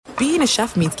being a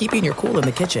chef means keeping your cool in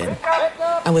the kitchen.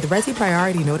 And with Resi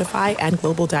Priority Notify and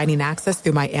Global Dining Access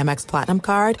through my Amex Platinum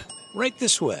card, right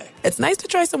this way. It's nice to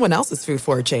try someone else's food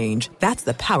for a change. That's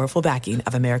the powerful backing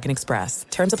of American Express.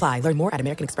 Terms apply. Learn more at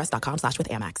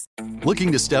americanexpress.com/withAmex.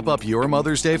 Looking to step up your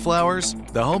Mother's Day flowers?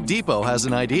 The Home Depot has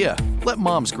an idea. Let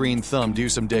Mom's green thumb do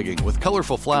some digging with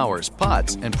colorful flowers,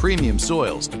 pots, and premium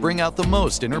soils to bring out the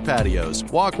most in her patios,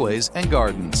 walkways, and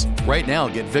gardens. Right now,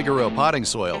 get Vigoro potting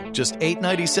soil, just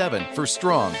 $8.97 for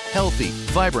strong, healthy,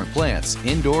 vibrant plants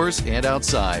indoors and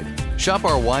outside. Shop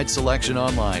our wide selection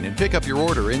online and pick up your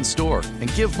order in-store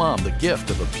and give Mom the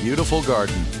gift of a beautiful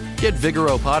garden. Get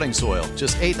Vigoro potting soil,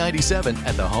 just $8.97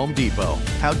 at the Home Depot.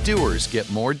 How doers get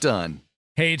more done.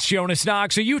 Hey, it's Jonas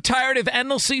Knox. Are you tired of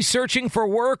endlessly searching for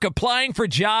work, applying for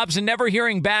jobs, and never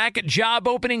hearing back? Job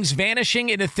openings vanishing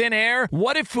into thin air?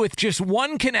 What if with just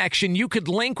one connection, you could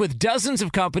link with dozens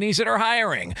of companies that are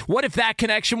hiring? What if that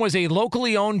connection was a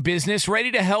locally owned business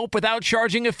ready to help without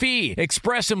charging a fee?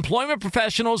 Express Employment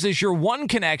Professionals is your one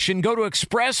connection. Go to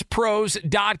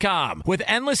expresspros.com. With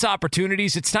endless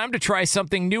opportunities, it's time to try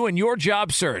something new in your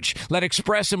job search. Let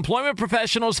Express Employment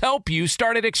Professionals help you.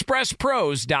 Start at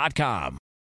expresspros.com.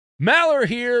 Maller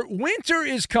here. Winter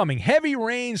is coming. Heavy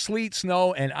rain, sleet,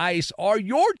 snow, and ice. Are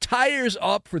your tires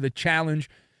up for the challenge?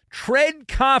 Tread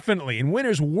confidently in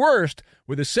winter's worst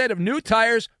with a set of new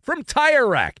tires from Tire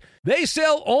Rack. They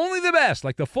sell only the best,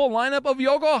 like the full lineup of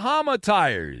Yokohama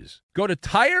tires. Go to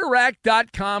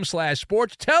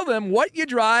TireRack.com/sports. Tell them what you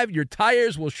drive. Your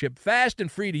tires will ship fast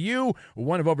and free to you.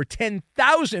 One of over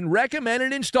 10,000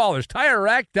 recommended installers.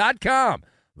 TireRack.com.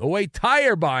 The way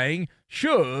tire buying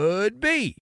should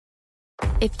be.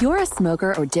 If you're a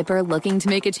smoker or dipper looking to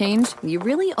make a change, you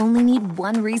really only need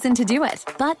one reason to do it.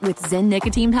 But with Zyn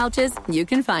nicotine pouches, you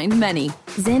can find many.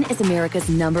 Zyn is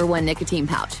America's #1 nicotine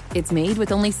pouch. It's made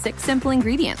with only 6 simple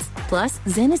ingredients. Plus,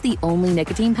 Zyn is the only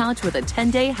nicotine pouch with a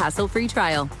 10-day hassle-free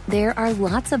trial. There are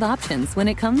lots of options when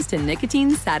it comes to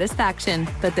nicotine satisfaction,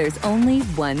 but there's only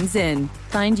one Zyn.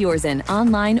 Find your Zyn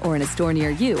online or in a store near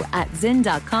you at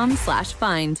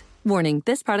zyn.com/find. Warning,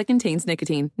 this product contains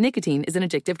nicotine. Nicotine is an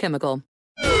addictive chemical.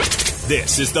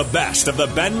 This is the best of the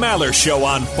Ben Maller Show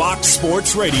on Fox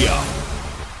Sports Radio.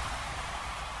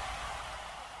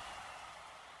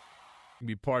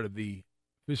 Be part of the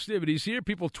festivities here.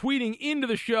 People tweeting into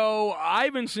the show.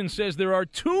 Iverson says there are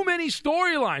too many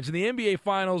storylines in the NBA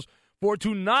Finals for it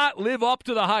to not live up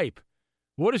to the hype.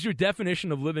 What is your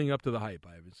definition of living up to the hype,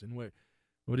 Iverson? What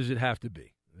does it have to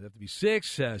be? Does it have to be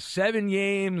 6, 7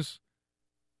 games?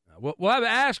 We'll have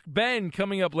Ask Ben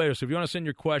coming up later, so if you want to send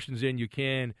your questions in, you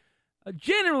can.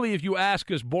 Generally, if you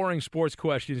ask us boring sports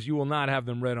questions, you will not have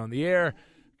them read on the air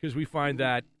because we find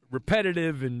that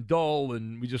repetitive and dull,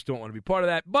 and we just don't want to be part of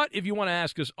that. But if you want to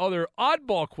ask us other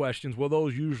oddball questions, well,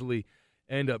 those usually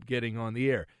end up getting on the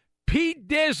air. Pete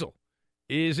Dizzle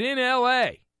is in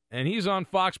L.A., and he's on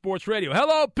Fox Sports Radio.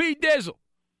 Hello, Pete Dizzle.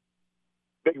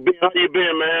 Big B, how you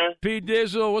been, man? Pete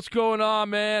Dizzle, what's going on,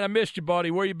 man? I missed you,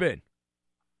 buddy. Where you been?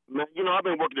 Man, you know, I've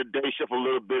been working the day shift a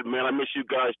little bit, man. I miss you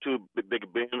guys, too,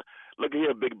 Big Ben. Look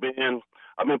here, Big Ben.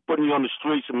 I've been putting you on the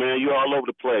streets, man. You're all over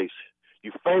the place.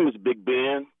 You famous, Big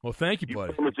Ben. Well, thank you,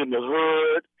 buddy. You famous in the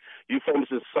hood. You famous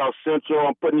in South Central.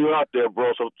 I'm putting you out there,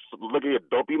 bro. So look here.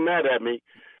 Don't be mad at me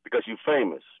because you're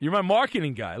famous. You're my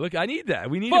marketing guy. Look, I need that.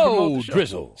 We need to promote the show.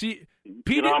 Drizzle. See,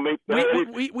 Pete, you know what I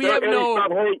mean? we have no...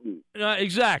 Stop hating.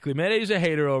 Exactly, man. Eddie's a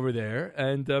hater over there.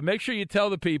 And make sure you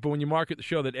tell the people when you market the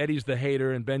show that Eddie's the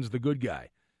hater and Ben's the good guy,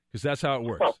 because that's how it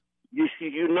works. Oh, you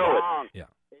know it. Yeah.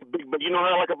 But you know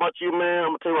what I like about you, man? I'm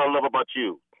going to tell you what I love about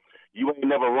you. You ain't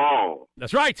never wrong.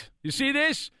 That's right. You see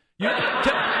this?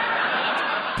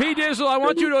 P. Dizzle, I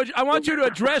want you to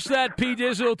address that, P.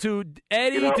 Dizzle, to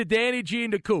Eddie, to Danny G,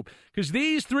 and to Coop. Because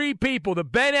these three people, the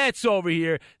Bennett's over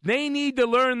here, they need to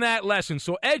learn that lesson.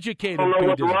 So educate them, I don't know P.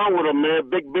 what's Dizzle. wrong with them, man.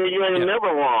 Big Ben, you ain't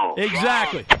never wrong.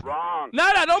 Exactly. Wrong.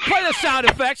 No, don't play the sound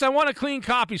effects. I want a clean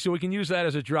copy so we can use that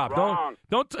as a drop. Wrong.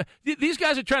 These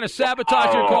guys are trying to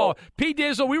sabotage your call. P.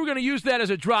 Dizzle, we were going to use that as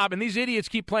a drop, and these idiots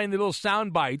keep playing the little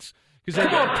sound bites. Because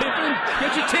come on, Pippin,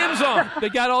 get your Timbs on. They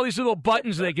got all these little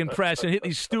buttons they can press and hit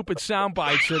these stupid sound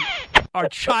bites that are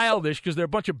childish because they're a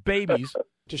bunch of babies.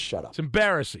 Just shut up. It's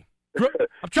embarrassing.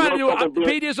 I'm trying to do I'm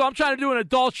trying to do an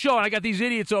adult show, and I got these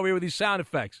idiots over here with these sound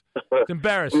effects. It's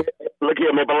embarrassing. Look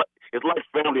here, man. It's like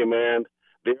family, man.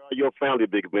 They are your family,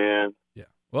 Big Man. Yeah.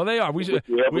 Well, they are.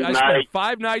 I spend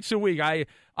 5 nights a week.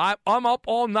 I'm up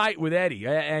all night with Eddie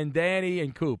and Danny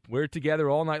and Coop. We're together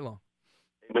all night long.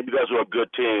 Man, you guys are a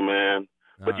good team, man.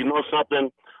 But you know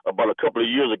something? About a couple of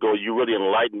years ago, you really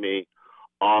enlightened me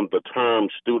on the term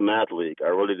student-athlete. I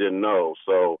really didn't know.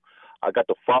 So I got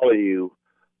to follow you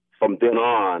from then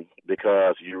on,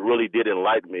 because you really did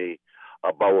enlighten me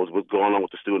about what's going on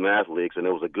with the student athletes, and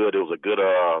it was a good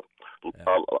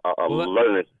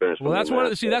learning experience. Well, that's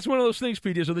that's one of those things,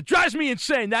 Pete. So that drives me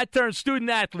insane. That term, student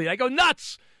athlete, I go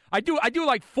nuts. I do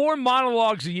like 4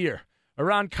 monologues a year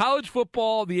around college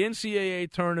football, the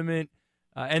NCAA tournament,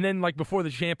 and then like before the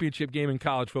championship game in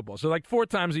college football. So like 4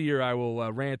 times a year, I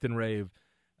will rant and rave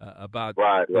about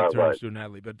the term student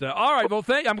athlete. But all right, well,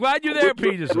 I'm glad you're there,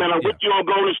 Peterson. Man, I'm with you on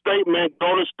Golden State, man.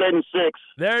 Golden State in 6.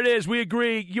 There it is. We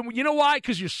agree. You know why?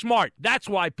 Because you're smart. That's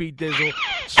why, Pete Dizzle.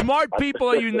 Smart people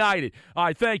are united. All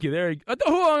right, thank you. There.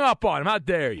 Who hung up on him? How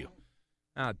dare you?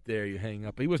 How dare you hang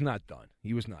up? He was not done.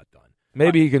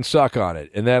 Maybe he can suck on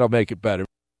it, and that'll make it better.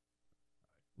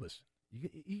 Listen,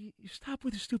 you stop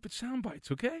with the stupid sound bites,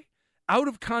 okay? Out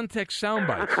of context sound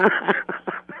bites.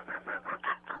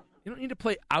 You don't need to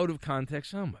play out of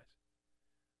context sound bites.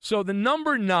 So the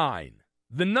number 9.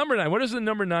 What does the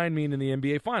number 9 mean in the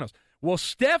NBA Finals? Well,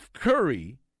 Steph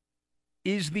Curry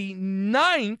is the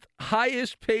 9th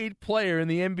highest paid player in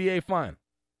the NBA Finals.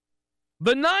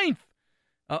 The 9th.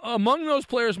 Among those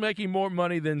players making more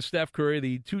money than Steph Curry,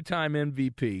 the 2-time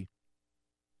MVP,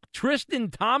 Tristan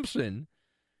Thompson,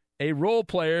 a role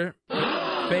player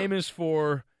famous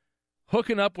for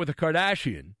hooking up with a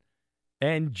Kardashian,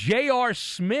 and J.R.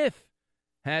 Smith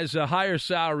has a higher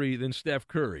salary than Steph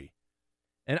Curry.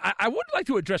 And I would like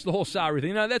to address the whole salary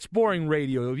thing. Now, that's boring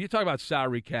radio. If you talk about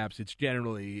salary caps, it's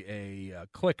generally a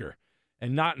clicker,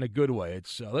 and not in a good way.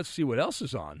 It's let's see what else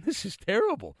is on. This is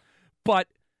terrible. But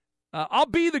I'll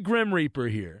be the Grim Reaper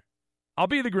here.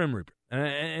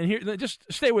 And here, just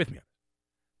stay with me.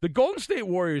 The Golden State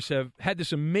Warriors have had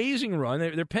this amazing run.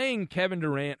 They're paying Kevin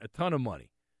Durant a ton of money.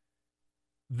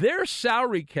 Their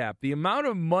salary cap, the amount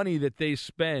of money that they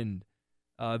spend,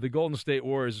 the Golden State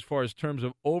Warriors, as far as terms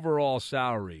of overall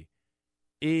salary,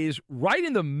 is right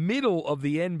in the middle of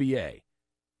the NBA.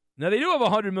 Now, they do have a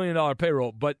 $100 million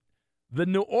payroll, but the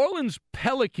New Orleans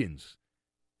Pelicans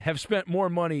have spent more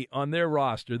money on their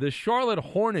roster. The Charlotte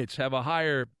Hornets have a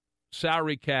higher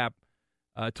salary cap,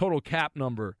 total cap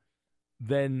number,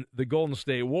 than the Golden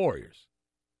State Warriors.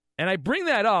 And I bring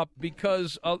that up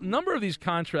because a number of these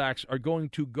contracts are going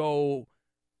to go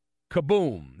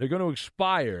kaboom. They're going to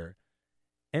expire.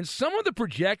 And some of the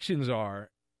projections are,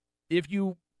 if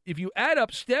you add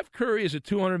up, Steph Curry is a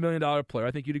 $200 million player.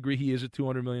 I think you'd agree he is a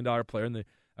 $200 million player in the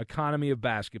economy of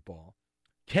basketball.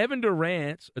 Kevin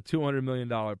Durant's a $200 million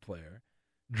player.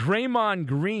 Draymond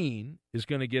Green is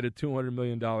going to get a $200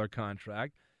 million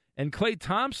contract. And Klay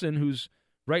Thompson, who's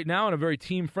right now on a very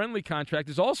team-friendly contract,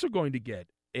 is also going to get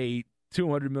a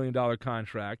 $200 million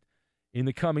contract in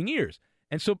the coming years.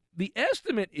 And so the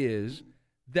estimate is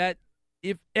that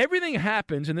if everything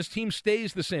happens and this team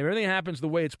stays the same, everything happens the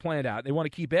way it's planned out, they want to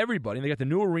keep everybody. And they got the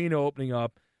new arena opening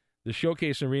up, the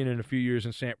Showcase Arena in a few years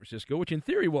in San Francisco, which in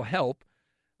theory will help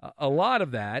a lot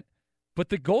of that. But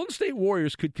the Golden State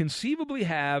Warriors could conceivably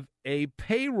have a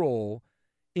payroll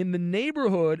in the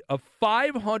neighborhood of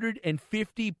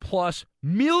 $550+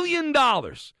 million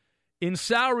in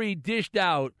salary dished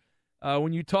out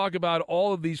when you talk about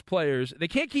all of these players. They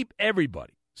can't keep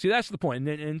everybody. See, that's the point.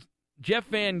 And Jeff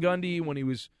Van Gundy, when he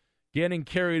was getting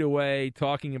carried away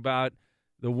talking about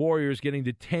the Warriors getting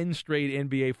to 10 straight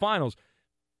NBA Finals,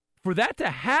 for that to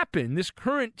happen, this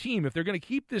current team, if they're going to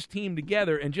keep this team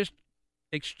together and just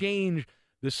exchange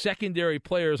the secondary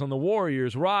players on the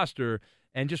Warriors roster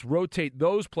and just rotate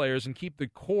those players and keep the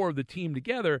core of the team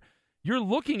together, you're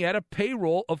looking at a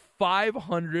payroll of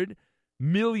 $500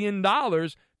 million.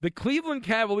 The Cleveland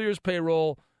Cavaliers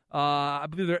payroll, I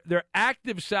believe their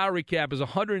active salary cap is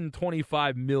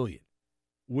 $125 million,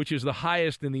 which is the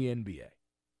highest in the NBA.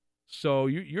 So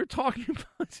you're talking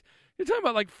about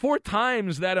like 4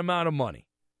 times that amount of money.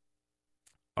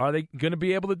 Are they going to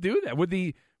be able to do that? Would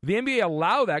the NBA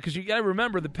allow that? Because you got to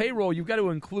remember the payroll. You've got to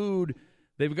include.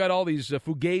 They've got all these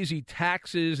fugazi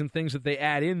taxes and things that they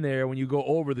add in there when you go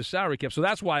over the salary cap. So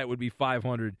that's why it would be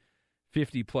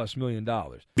 $550+ million.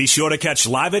 Be sure to catch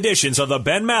live editions of the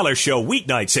Ben Maller Show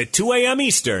weeknights at 2 a.m.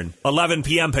 Eastern, 11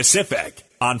 p.m. Pacific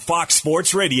on Fox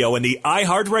Sports Radio and the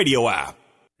iHeartRadio app.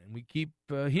 And we keep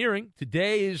hearing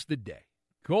today is the day.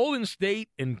 Golden State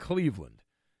and Cleveland.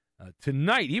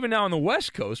 Tonight, even now on the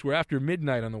West Coast, we're after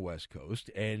midnight on the West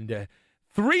Coast, and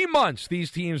 3 months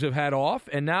these teams have had off,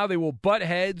 and now they will butt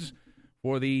heads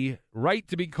for the right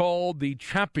to be called the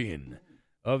champion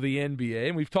of the NBA.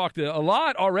 And we've talked a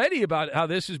lot already about how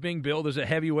this is being billed as a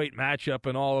heavyweight matchup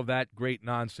and all of that great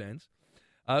nonsense.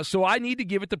 So I need to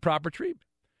give it the proper treatment.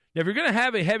 Now, if you're going to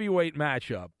have a heavyweight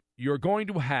matchup, you're going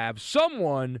to have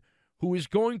someone who is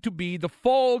going to be the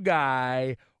fall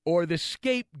guy or the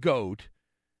scapegoat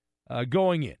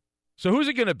going in. So who's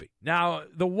it going to be? Now,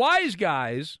 the wise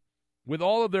guys, with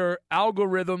all of their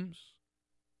algorithms,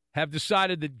 have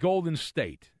decided that Golden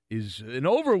State is an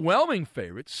overwhelming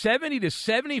favorite, 70 to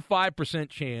 75%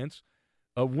 chance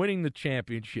of winning the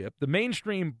championship. The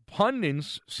mainstream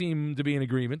pundits seem to be in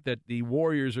agreement that the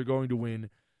Warriors are going to win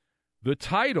the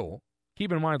title.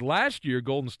 Keep in mind, last year,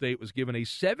 Golden State was given a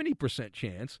 70%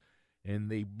 chance, and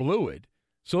they blew it.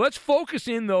 So let's focus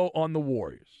in, though, on the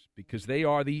Warriors, because they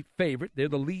are the favorite. They're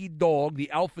the lead dog, the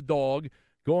alpha dog,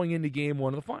 going into Game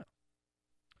 1 of the final.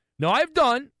 Now, I've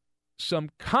done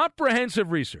some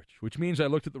comprehensive research, which means I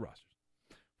looked at the rosters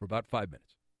for about 5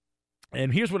 minutes.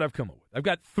 And here's what I've come up with. I've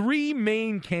got 3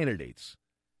 main candidates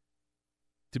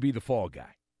to be the fall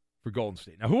guy for Golden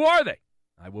State. Now, who are they?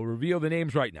 I will reveal the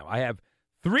names right now. I have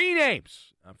 3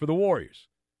 names for the Warriors.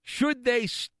 Should they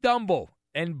stumble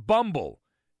and bumble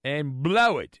and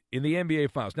blow it in the NBA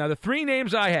Finals? Now, the 3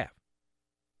 names I have: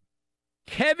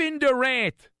 Kevin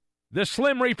Durant, the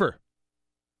Slim Reaper;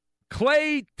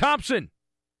 Klay Thompson;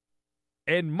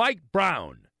 and Mike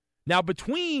Brown. Now,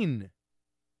 between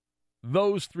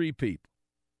those 3 people,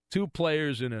 2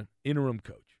 players and an interim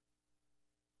coach,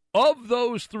 of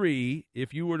those 3,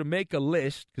 if you were to make a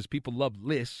list, because people love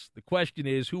lists, the question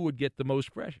is, who would get the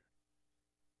most pressure?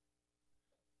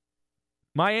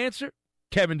 My answer,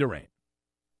 Kevin Durant.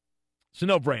 It's a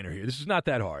no-brainer here. This is not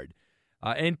that hard.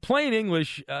 In plain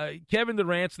English, Kevin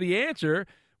Durant's the answer.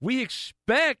 We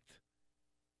expect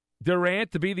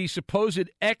Durant to be the supposed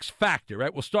X factor,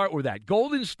 right? We'll start with that.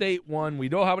 Golden State won. We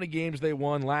know how many games they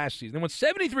won last season. They won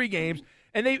 73 games,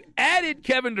 and they've added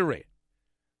Kevin Durant.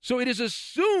 So it is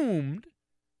assumed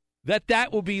that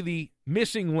that will be the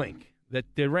missing link,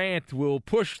 that Durant will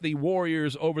push the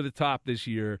Warriors over the top this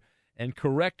year and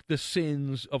correct the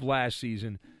sins of last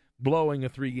season, blowing a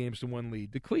 3-1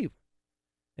 lead to Cleveland.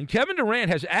 And Kevin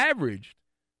Durant has averaged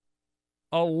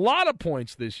a lot of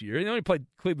points this year. He only played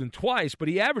Cleveland twice, but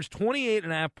he averaged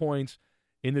 28.5 points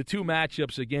in the 2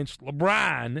 matchups against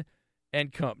LeBron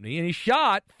and company, and he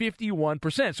shot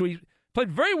 51%. So he played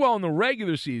very well in the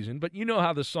regular season, but you know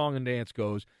how the song and dance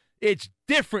goes. It's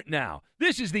different now.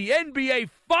 This is the NBA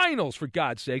Finals, for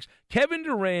God's sakes. Kevin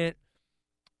Durant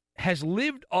has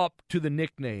lived up to the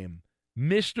nickname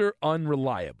Mr.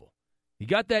 Unreliable. He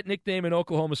got that nickname in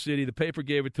Oklahoma City. The paper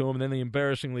gave it to him, and then they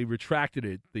embarrassingly retracted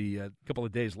it a couple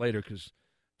of days later because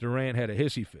Durant had a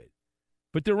hissy fit.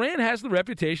 But Durant has the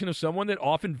reputation of someone that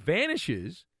often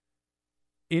vanishes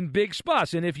in big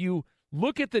spots. And if you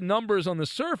look at the numbers on the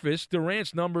surface,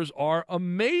 Durant's numbers are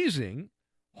amazing.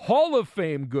 Hall of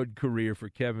Fame good career for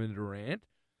Kevin Durant.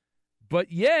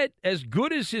 But yet, as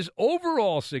good as his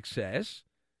overall success,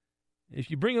 if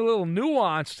you bring a little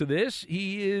nuance to this,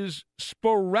 he is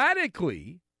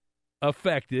sporadically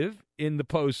effective in the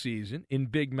postseason, in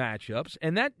big matchups,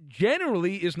 and that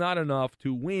generally is not enough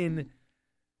to win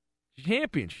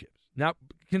championships. Now,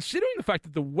 considering the fact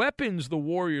that the weapons the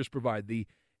Warriors provide, the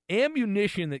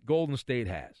ammunition that Golden State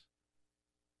has,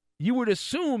 you would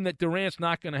assume that Durant's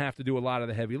not going to have to do a lot of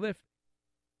the heavy lifting.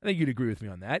 I think you'd agree with me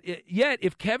on that. Yet,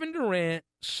 if Kevin Durant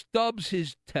stubs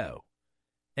his toe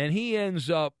and he ends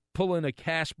up pulling a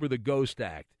Casper the Ghost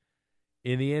act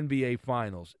in the NBA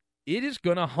Finals, it is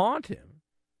going to haunt him,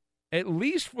 at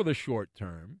least for the short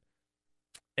term,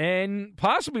 and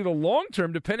possibly the long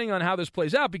term, depending on how this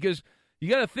plays out, because you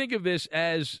got to think of this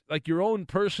as like your own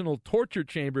personal torture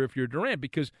chamber if you're Durant,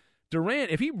 because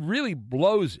Durant, if he really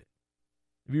blows it,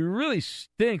 if he really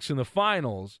stinks in the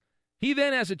finals, he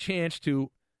then has a chance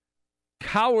to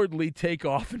cowardly take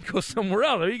off and go somewhere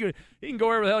else. I mean, he can go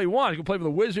wherever the hell he wants. He can play for the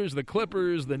Wizards, the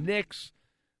Clippers, the Knicks,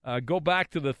 go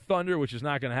back to the Thunder, which is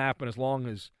not going to happen as long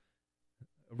as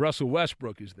Russell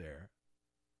Westbrook is there.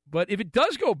 But if it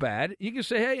does go bad, you can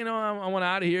say, hey, I want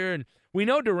out of here. And we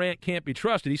know Durant can't be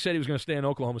trusted. He said he was going to stay in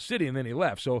Oklahoma City, and then he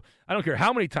left. So I don't care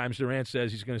how many times Durant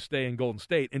says he's going to stay in Golden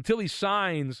State. Until he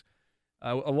signs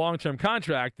a long-term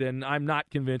contract, then I'm not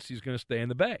convinced he's going to stay in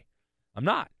the Bay. I'm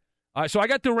not. So I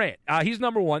got Durant. He's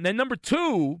number 1. Then number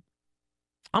 2,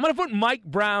 I'm going to put Mike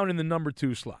Brown in the number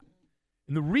 2 slot.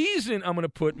 And the reason I'm going to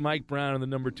put Mike Brown in the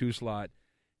number 2 slot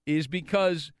is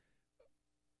because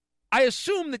I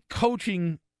assume that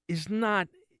coaching is not,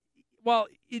 well,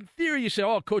 in theory you say,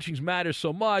 oh, coaching matters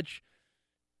so much.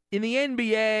 In the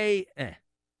NBA,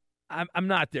 I'm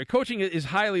not there. Coaching is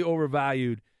highly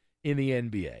overvalued in the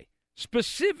NBA,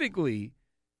 specifically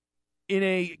in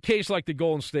a case like the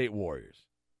Golden State Warriors.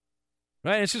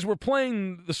 Right, and since we're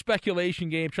playing the speculation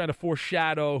game, trying to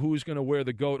foreshadow who's going to wear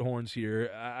the goat horns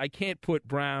here, I can't put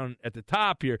Brown at the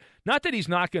top here. Not that he's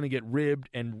not going to get ribbed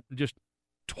and just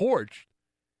torched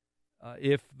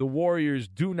if the Warriors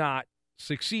do not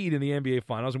succeed in the NBA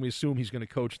Finals, and we assume he's going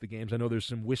to coach the games. I know there's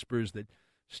some whispers that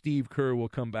Steve Kerr will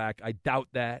come back. I doubt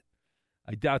that.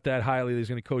 I doubt that highly that he's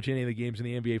going to coach any of the games in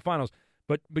the NBA Finals.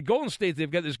 But Golden State, they've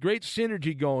got this great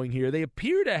synergy going here. They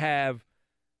appear to have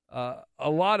a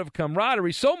lot of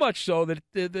camaraderie, so much so that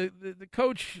the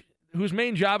coach, whose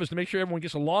main job is to make sure everyone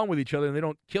gets along with each other and they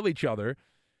don't kill each other,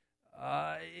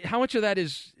 how much of that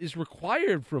is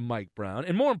required from Mike Brown?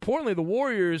 And more importantly, the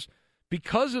Warriors,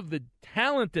 because of the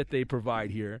talent that they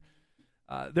provide here,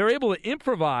 they're able to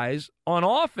improvise on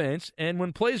offense, and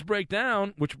when plays break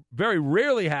down, which very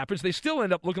rarely happens, they still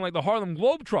end up looking like the Harlem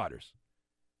Globetrotters.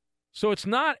 So it's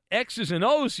not X's and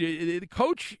O's. The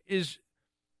coach is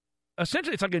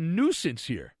essentially, it's like a nuisance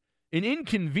here, an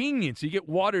inconvenience. You get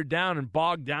watered down and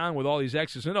bogged down with all these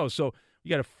X's and O's. So you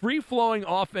got a free-flowing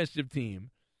offensive team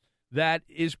that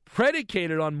is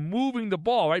predicated on moving the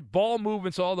ball, right? Ball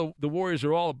movements, all the Warriors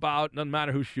are all about. Doesn't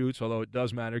matter who shoots, although it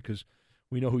does matter because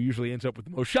we know who usually ends up with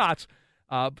the most shots.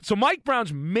 So Mike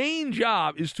Brown's main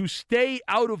job is to stay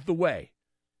out of the way.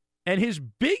 And his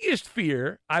biggest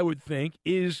fear, I would think,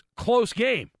 is close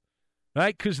game,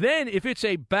 right? Because then if it's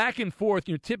a back and forth,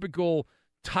 typical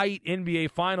tight NBA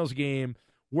Finals game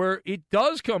where it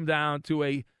does come down to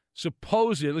a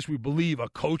supposed, at least we believe, a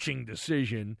coaching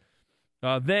decision,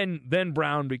 then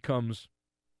Brown becomes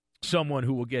someone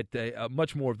who will get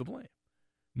much more of the blame.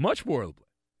 Much more of the blame.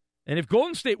 And if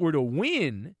Golden State were to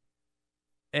win,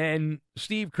 and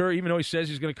Steve Kerr, even though he says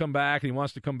he's going to come back and he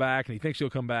wants to come back and he thinks he'll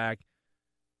come back,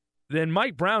 then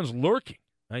Mike Brown's lurking.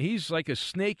 He's like a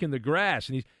snake in the grass,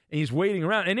 and he's waiting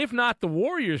around. And if not the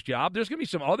Warriors' job, there's going to be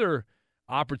some other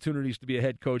opportunities to be a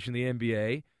head coach in the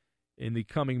NBA in the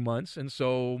coming months. And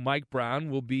so Mike Brown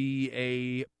will be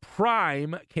a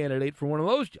prime candidate for one of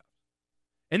those jobs.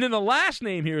 And then the last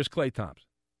name here is Klay Thompson.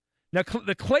 Now,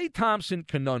 the Klay Thompson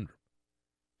conundrum.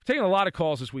 We're taking a lot of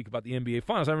calls this week about the NBA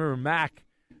Finals. I remember Mac,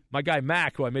 my guy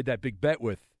Mac, who I made that big bet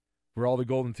with for all the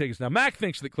golden tickets. Now, Mac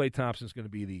thinks that Klay Thompson is going to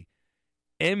be the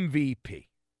MVP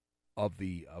of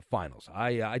the finals.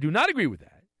 I do not agree with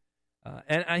that.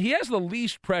 And he has the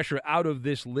least pressure out of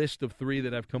this list of three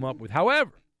that I've come up with.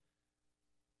 However,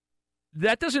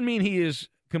 that doesn't mean he is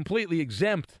completely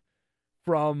exempt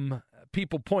from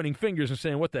people pointing fingers and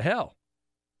saying, what the hell?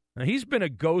 Now, he's been a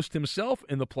ghost himself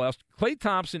in the playoffs. Klay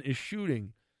Thompson is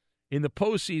shooting in the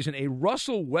postseason a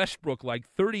Russell Westbrook-like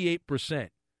 38%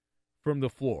 from the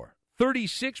floor.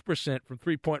 36% from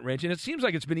three-point range, and it seems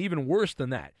like it's been even worse than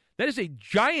that. That is a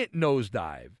giant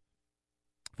nosedive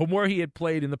from where he had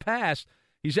played in the past.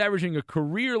 He's averaging a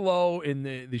career low in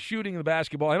the shooting of the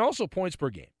basketball and also points per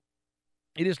game.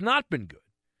 It has not been good.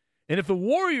 And if the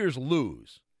Warriors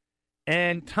lose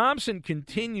and Thompson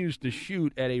continues to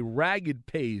shoot at a ragged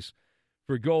pace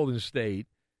for Golden State,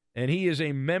 and he is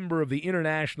a member of the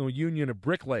International Union of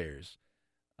Bricklayers,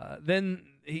 then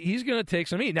he's going to take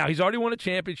some heat. Now, he's already won a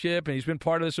championship, and he's been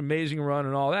part of this amazing run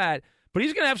and all that, but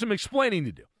he's going to have some explaining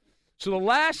to do. So the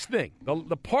last thing,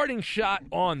 the parting shot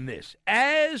on this,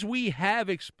 as we have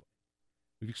explained,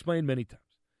 we've explained many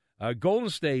times, Golden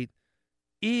State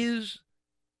is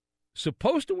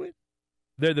supposed to win.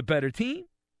 They're the better team.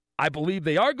 I believe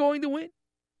they are going to win.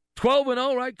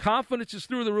 12-0, right? Confidence is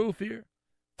through the roof here.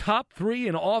 Top three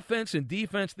in offense and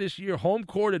defense this year. Home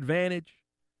court advantage.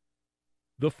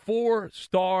 The four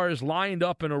stars lined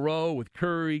up in a row with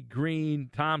Curry,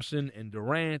 Green, Thompson, and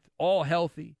Durant, all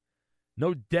healthy.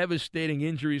 No devastating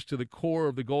injuries to the core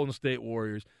of the Golden State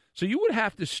Warriors. So you would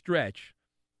have to stretch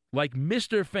like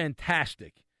Mr.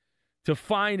 Fantastic to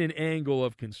find an angle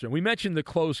of concern. We mentioned the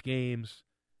close games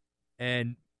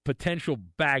and potential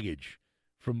baggage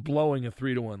from blowing a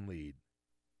 3-1 lead.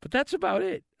 But that's about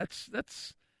it.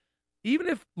 That's even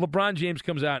if LeBron James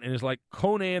comes out and is like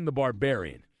Conan the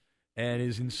Barbarian and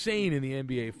is insane in the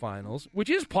NBA Finals, which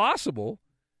is possible,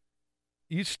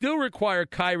 you still require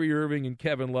Kyrie Irving and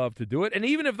Kevin Love to do it. And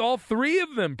even if all three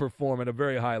of them perform at a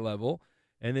very high level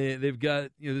and they've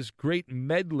got this great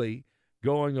medley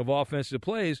going of offensive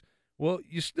plays, well,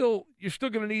 you're still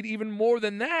going to need even more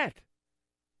than that.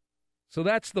 So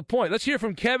that's the point. Let's hear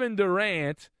from Kevin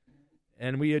Durant,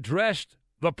 and we addressed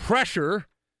the pressure.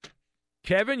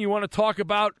 Kevin, you want to talk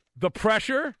about the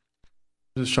pressure?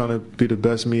 Just trying to be the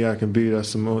best me I can be.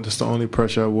 That's the only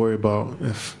pressure I worry about.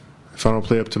 If I don't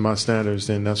play up to my standards,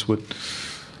 then that's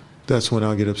when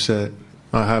I'll get upset.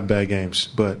 I have bad games,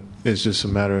 but it's just a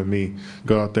matter of me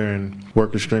go out there and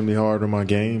work extremely hard on my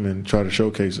game and try to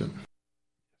showcase it.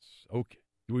 Okay.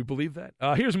 Do we believe that?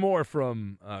 Here's more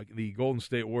from the Golden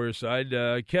State Warriors side.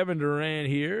 Kevin Durant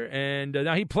here, and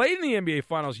now he played in the NBA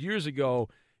Finals years ago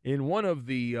in one of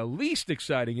the least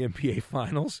exciting NBA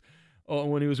Finals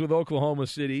when he was with Oklahoma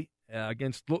City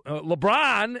against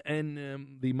LeBron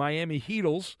and the Miami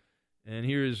Heatles. And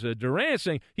here's Durant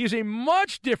saying he's a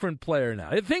much different player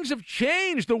now. Things have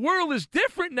changed. The world is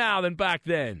different now than back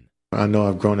then. I know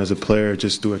I've grown as a player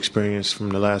just through experience from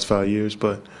the last 5 years,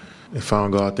 but if I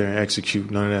don't go out there and execute,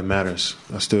 none of that matters.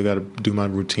 I still got to do my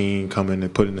routine, come in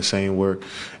and put in the same work,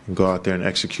 and go out there and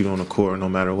execute on the court no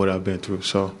matter what I've been through.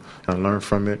 So I learn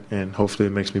from it, and hopefully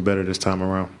it makes me better this time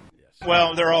around.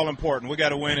 Well, they're all important. We got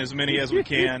to win as many as we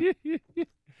can.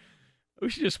 We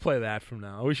should just play that from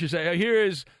now. We should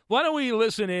say, why don't we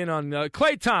listen in on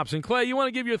Klay Thompson. Klay, you want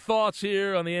to give your thoughts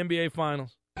here on the NBA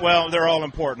Finals? Well, they're all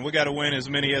important. We got to win as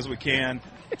many as we can.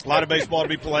 A lot of baseball to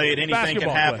be played. Anything can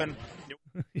happen.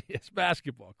 It's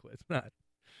basketball, Klay. It's not.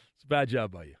 It's a bad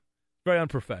job by you. Very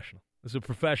unprofessional. It's a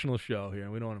professional show here,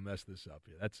 and we don't want to mess this up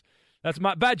here. That's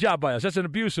my bad job by us. That's an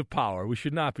abuse of power. We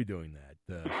should not be doing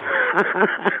that.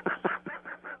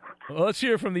 Well, let's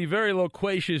hear from the very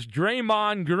loquacious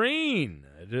Draymond Green.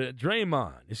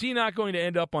 Draymond, is he not going to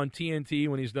end up on TNT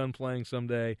when he's done playing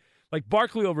someday? Like,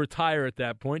 Barkley will retire at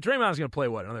that point. Draymond's going to play,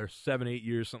 another 7-8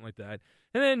 years, something like that.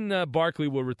 And then Barkley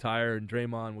will retire, and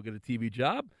Draymond will get a TV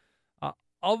job.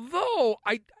 Although,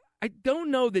 I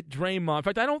don't know that Draymond, in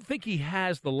fact, I don't think he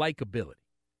has the likability.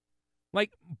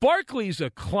 Like, Barkley's a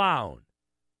clown,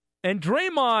 and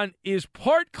Draymond is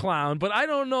part clown, but I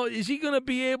don't know, is he going to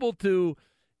be able to,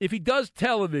 if he does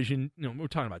television, we're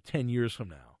talking about 10 years from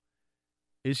now,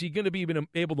 is he going to be even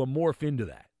able to morph into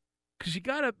that? Because you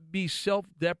got to be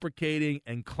self-deprecating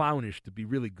and clownish to be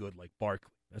really good like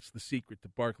Barkley. That's the secret to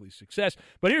Barkley's success.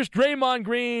 But here's Draymond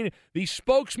Green, the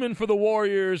spokesman for the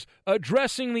Warriors,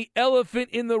 addressing the elephant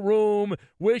in the room,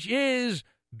 which is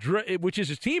his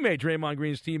teammate, Draymond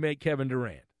Green's teammate, Kevin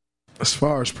Durant. As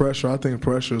far as pressure, I think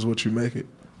pressure is what you make it.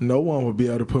 No one would be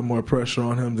able to put more pressure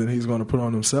on him than he's going to put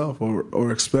on himself,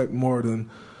 or expect more than,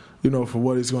 for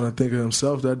what he's going to think of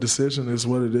himself. That decision is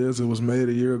what it is. It was made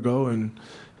a year ago, and,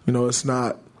 it's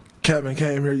not Kevin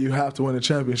came here, you have to win a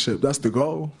championship. That's the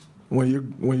goal. When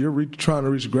you're trying to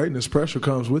reach greatness, pressure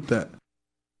comes with that.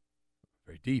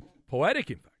 Very deep. Poetic,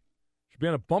 in fact. Should be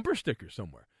on a bumper sticker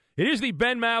somewhere. It is the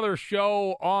Ben Maller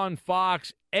Show on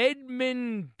Fox.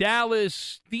 Edmund Dallas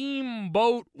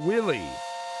Steamboat Willie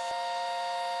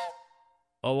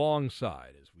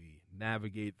alongside as we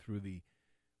navigate through the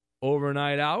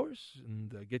overnight hours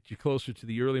and get you closer to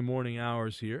the early morning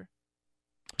hours here.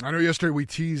 I know yesterday we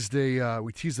teased an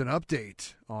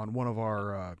update on one of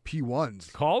our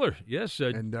P1s. Caller, yes.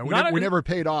 And we never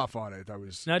paid off on it.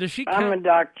 Now, does she count, I'm a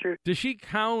doctor. Does she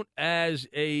count as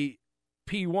a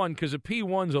P1? Because a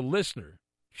P1's a listener.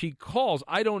 She calls.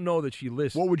 I don't know that she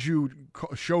listens. What would you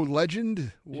show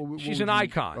legend? She's an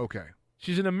icon. Okay.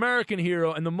 She's an American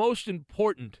hero and the most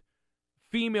important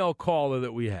female caller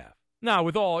that we have. Now,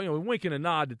 with all, winking a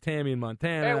nod to Tammy in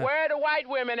Montana. Hey, where are the white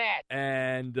women at?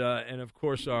 And of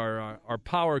course, our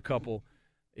power couple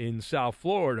in South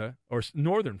Florida, or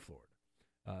Northern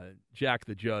Florida, Jack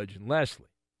the Judge and Leslie.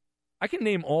 I can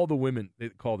name all the women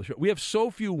that call the show. We have so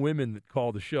few women that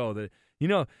call the show that,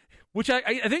 which I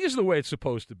think is the way it's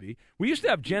supposed to be. We used to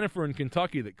have Jennifer in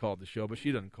Kentucky that called the show, but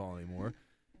she doesn't call anymore.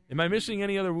 Am I missing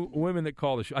any other women that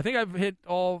call the show? I think I've hit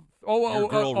all. Your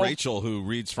girl Rachel, who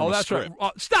reads from a that's script.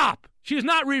 Right. Stop! She does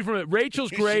not read from it.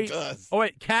 Rachel's great. She does. Oh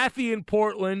wait, Kathy in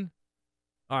Portland.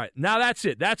 All right, now that's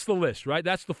it. That's the list, right?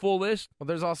 That's the full list. Well,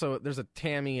 there's a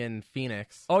Tammy in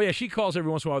Phoenix. Oh yeah, she calls every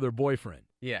once in a while with her boyfriend.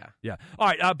 Yeah. All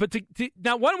right, but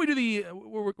now why don't we do the?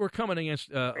 We're coming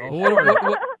against a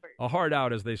hard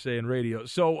out, as they say in radio.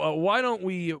 So why don't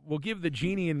we'll give the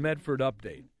Jeannie in Medford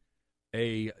update.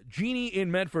 A Jeannie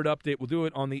in Medford update. We'll do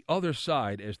it on the other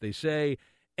side, as they say.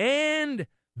 And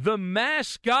the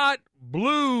Mascot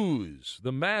Blues.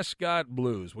 The Mascot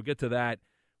Blues. We'll get to that.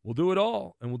 We'll do it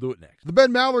all, and we'll do it next. The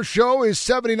Ben Maller Show is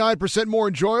 79% more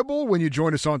enjoyable when you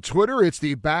join us on Twitter. It's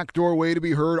the backdoor way to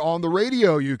be heard on the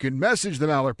radio. You can message the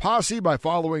Maller Posse by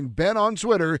following Ben on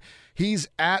Twitter. He's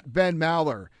at Ben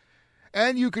Maller.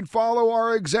 And you can follow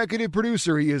our executive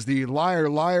producer. He is the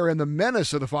liar, and the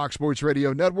menace of the Fox Sports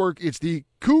Radio Network. It's the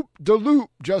Coop de Loop,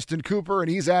 Justin Cooper, and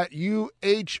he's at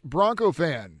UH Bronco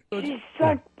Fan. He's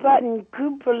suck button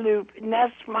Cooper Loop, and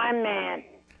that's my man.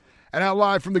 And out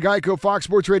live from the Geico Fox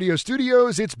Sports Radio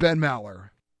studios, it's Ben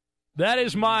Maller. That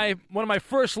is one of my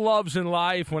first loves in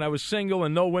life. When I was single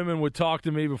and no women would talk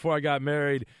to me before I got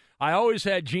married, I always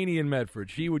had Jeannie in Medford.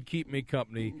 She would keep me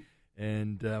company.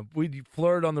 And we'd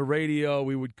flirt on the radio.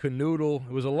 We would canoodle.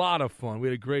 It was a lot of fun. We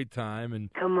had a great time.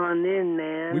 And come on in,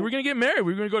 man. We were going to get married.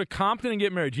 We were going to go to Compton and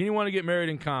get married. Jeannie wanted to get married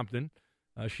in Compton.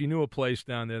 She knew a place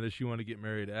down there that she wanted to get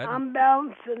married at. I'm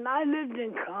bouncing. I lived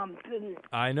in Compton.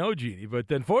 I know, Jeannie.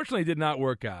 But unfortunately, it did not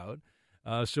work out.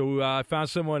 So I found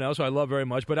someone else who I love very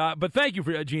much. But thank you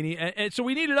for Jeannie. And so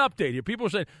we need an update here. People are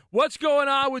saying, what's going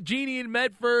on with Jeannie in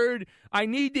Medford? I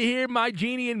need to hear my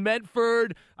Jeannie in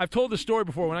Medford. I've told the story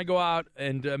before when I go out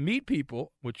and meet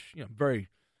people, which, very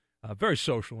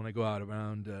social when I go out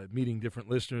around meeting different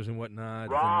listeners and whatnot.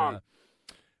 Wrong.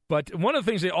 But one of the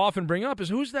things they often bring up is,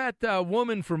 who's that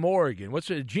woman from Oregon?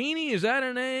 What's it? Jeannie? Is that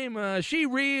her name? Is she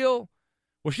real?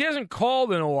 Well, she hasn't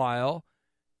called in a while.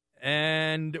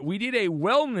 And we did a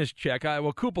wellness check.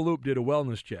 Koopa Loop did a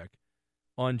wellness check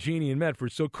on Jeannie in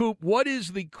Medford. So, Coop, what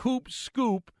is the Coop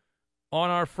scoop on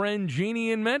our friend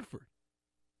Jeannie in Medford?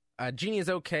 Jeannie is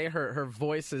okay. Her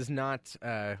voice is not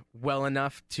well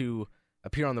enough to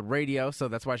appear on the radio, so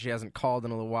that's why she hasn't called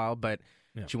in a little while. But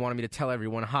she wanted me to tell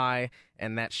everyone hi,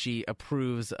 and that she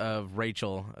approves of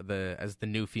Rachel as the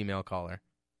new female caller.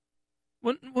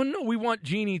 Well, no, we want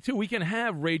Jeannie, too. We can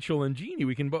have Rachel and Jeannie.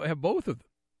 We can have both of them.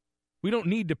 We don't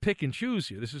need to pick and choose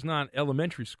here. This is not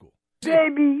elementary school.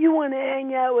 Baby, you want to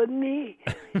hang out with me?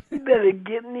 You better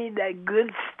give me that good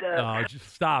stuff. Oh,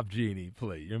 just stop, Jeannie,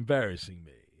 please. You're embarrassing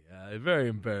me. Very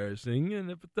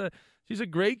embarrassing. But she's a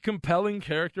great, compelling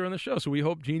character on the show, so we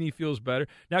hope Jeannie feels better.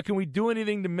 Now, can we do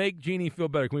anything to make Jeannie feel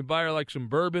better? Can we buy her some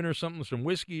bourbon or something, some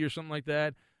whiskey or something like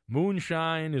that?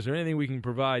 Moonshine? Is there anything we can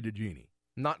provide to Jeannie?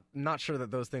 Not sure that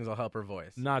those things will help her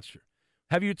voice. Not sure.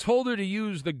 Have you told her to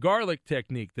use the garlic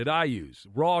technique that I use,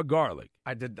 raw garlic?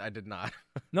 I did not.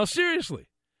 No, seriously.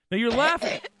 Now, you're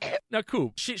laughing. Now,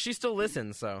 Coop. She still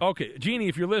listens, so. Okay, Jeannie,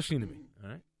 if you're listening to me,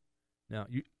 all right? Now,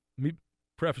 let me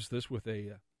preface this with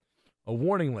a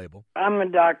warning label. I'm a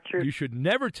doctor. You should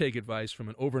never take advice from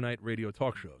an overnight radio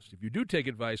talk show host. If you do take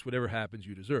advice, whatever happens,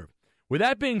 you deserve. With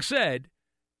that being said,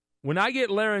 when I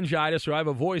get laryngitis or I have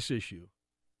a voice issue,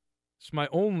 it's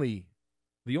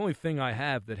the only thing I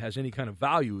have that has any kind of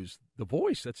value is the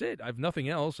voice. That's it. I have nothing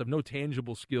else. I have no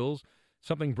tangible skills.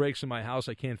 Something breaks in my house,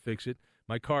 I can't fix it.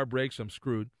 My car breaks, I'm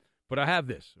screwed. But I have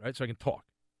this, right, so I can talk.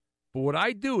 But what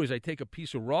I do is I take a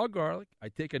piece of raw garlic, I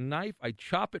take a knife, I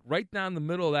chop it right down the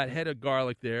middle of that head of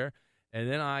garlic there,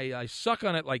 and then I suck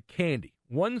on it like candy.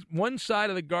 One side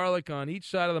of the garlic on each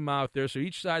side of the mouth there, so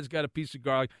each side's got a piece of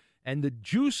garlic, and the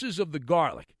juices of the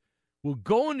garlic will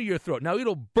go into your throat. Now,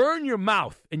 it'll burn your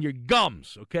mouth and your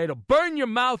gums, okay? It'll burn your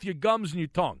mouth, your gums, and your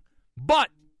tongue.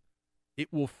 But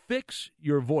it will fix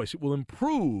your voice. It will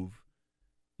improve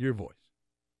your voice,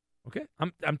 okay?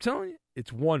 I'm telling you,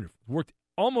 it's wonderful. It's worked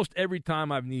almost every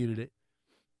time I've needed it.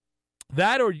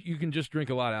 That or you can just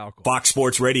drink a lot of alcohol. Fox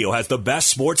Sports Radio has the best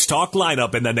sports talk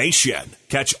lineup in the nation.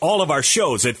 Catch all of our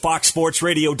shows at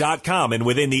foxsportsradio.com and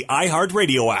within the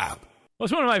iHeartRadio app. Well,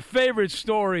 it's one of my favorite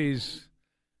stories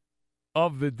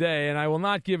of the day, and I will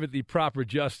not give it the proper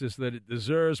justice that it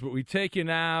deserves, but we take you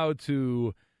now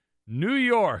to New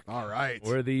York. All right.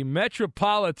 Where the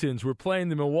Metropolitans were playing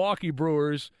the Milwaukee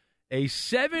Brewers, a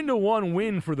 7-1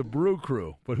 win for the Brew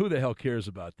Crew. But who the hell cares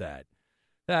about that?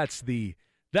 That's the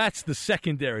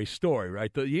secondary story,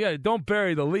 right? Don't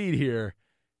bury the lead here.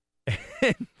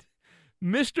 And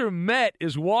Mr. Met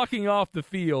is walking off the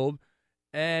field,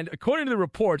 and according to the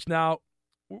reports, now,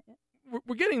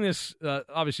 we're getting this,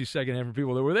 obviously, secondhand from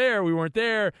people that were there. We weren't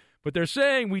there, but they're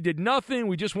saying we did nothing.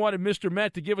 We just wanted Mr.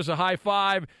 Met to give us a high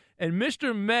five, and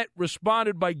Mr. Met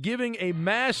responded by giving a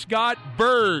mascot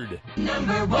bird.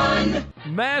 Number one.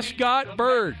 Mascot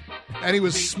bird. And he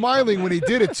was smiling when he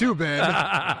did it, too, Ben.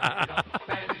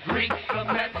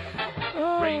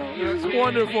 It's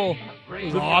wonderful. It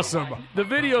was awesome. The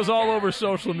video's all over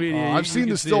social media. I've seen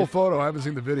the still photo. I haven't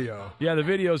seen the video. Yeah, the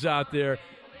video's out there.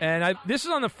 And this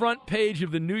is on the front page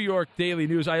of the New York Daily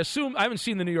News. I haven't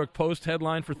seen the New York Post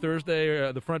headline for Thursday,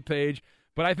 or the front page,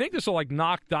 but I think this will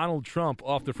knock Donald Trump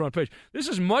off the front page. This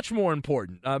is much more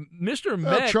important. Mr.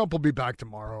 Met. Trump will be back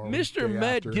tomorrow. Mr.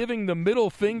 Met giving the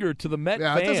middle finger to the Met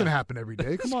fan. Yeah, it doesn't happen every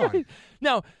day. Come on.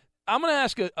 Now, I'm going to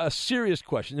ask a serious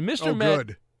question. And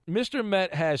Mr.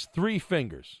 Met has 3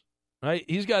 fingers, right?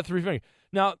 He's got 3 fingers.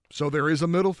 Now, so there is a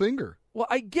middle finger. Well,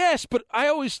 I guess, but I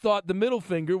always thought the middle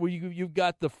finger, where you've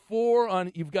got the 4 on,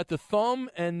 you've got the thumb,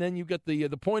 and then you've got the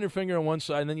pointer finger on one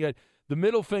side, and then you got the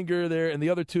middle finger there, and the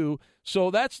other 2. So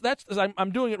that's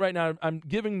I'm doing it right now. I'm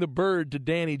giving the bird to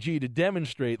Danny G to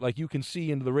demonstrate, like you can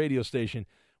see into the radio station,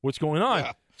 what's going on.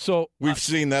 Yeah. So we've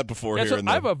seen that before here.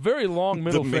 I have a very long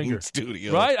middle finger.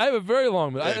 Studio. Right? I have a very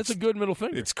long. That's a good middle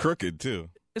finger. It's crooked too.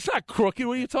 It's not crooked.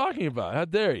 What are you talking about? How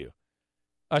dare you?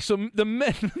 So the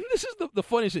Mets, this is the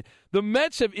funniest thing. The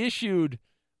Mets have issued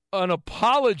an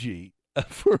apology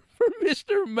for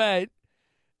Mr. Met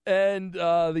and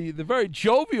the very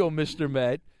jovial Mr.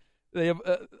 Met. They have.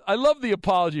 I love the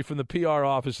apology from the PR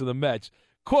office of the Mets.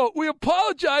 quote, "We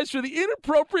apologize for the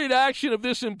inappropriate action of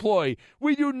this employee.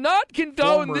 We do not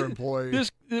condone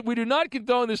this. We do not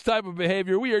condone this type of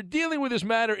behavior. We are dealing with this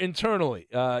matter internally."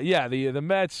 The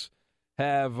Mets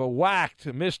have whacked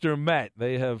Mr. Met.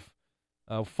 They have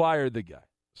fired the guy,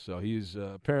 so he's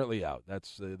apparently out.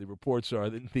 That's the reports are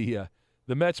that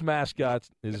the Mets mascot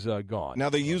is gone. Now,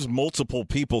 they use multiple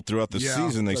people throughout the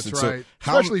season. They said, right. so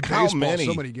Especially baseball,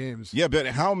 so many games. Yeah, but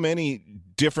how many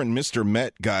different Mr.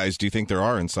 Met guys do you think there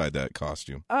are inside that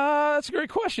costume? That's a great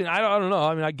question. I don't know.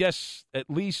 I mean, I guess at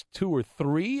least 2 or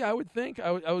 3, I would think.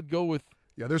 I would go with.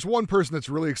 Yeah, there's one person that's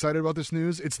really excited about this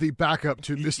news. It's the backup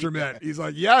to Mr. Met. He's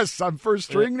like, yes, I'm first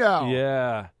string now.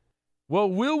 Yeah. Well,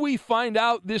 will we find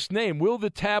out this name? Will the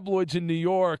tabloids in New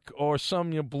York or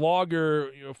some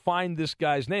blogger find this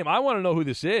guy's name? I want to know who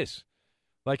this is.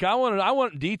 Like, I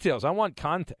want details. I want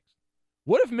context.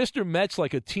 What if Mr. Met's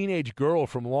like a teenage girl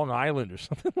from Long Island or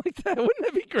something like that? Wouldn't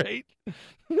that be great?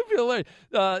 Wouldn't it be hilarious?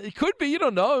 It could be. You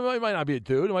don't know. It might not be a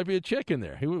dude. It might be a chick in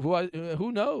there.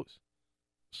 Who knows?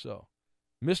 So,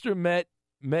 Mr. Met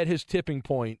met his tipping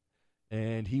point,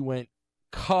 and he went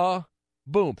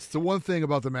boom. It's the one thing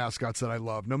about the mascots that I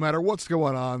love. No matter what's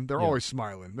going on, they're always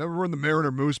smiling. Remember when the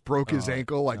Mariner Moose broke his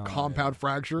ankle, compound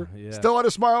fracture? Yeah. Still had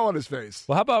a smile on his face.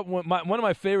 Well, how about one of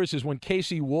my favorites is when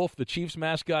Casey Wolf, the Chiefs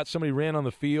mascot, somebody ran on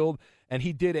the field, and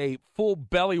he did a full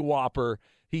belly whopper.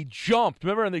 He jumped.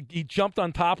 Remember, he jumped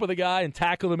on top of the guy and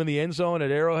tackled him in the end zone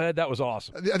at Arrowhead? That was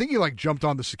awesome. I think he, jumped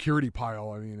on the security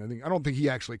pile. I don't think he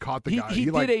actually caught the guy. He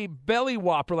did a belly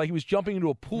whopper like he was jumping into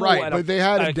a pool. Right, but they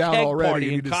had him down already,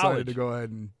 and he decided college. to go ahead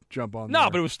and jump on No,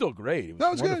 but it was still great. That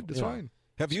was good. It's fine.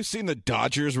 Have you seen the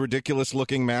Dodgers'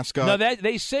 mascot? No,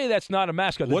 they say that's not a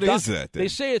mascot. What is that, then? They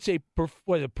say it's a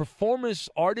performance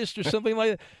artist or something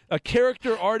like that, a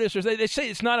character artist. Or they say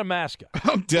it's not a mascot.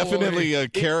 Definitely a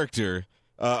character.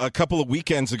 A couple of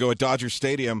weekends ago at Dodger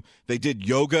Stadium, they did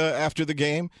yoga after the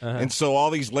game, and so all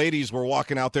these ladies were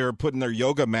walking out there putting their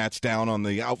yoga mats down on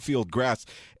the outfield grass,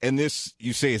 and this,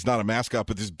 you say it's not a mascot,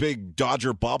 but this big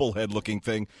Dodger bobblehead-looking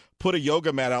thing put a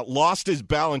yoga mat out, lost his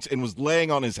balance, and was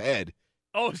laying on his head.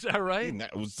 Oh, is that right? And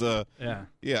that was,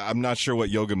 I'm not sure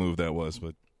what yoga move that was,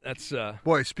 but... That's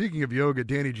Boy, speaking of yoga,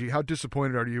 Danny G, how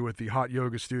disappointed are you with the hot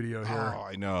yoga studio here? Oh,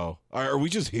 I know. Are we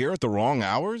just here at the wrong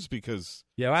hours? Because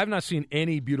I have not seen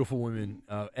any beautiful women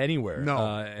anywhere.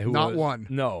 No, not one.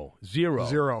 No,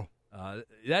 zero.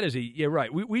 That is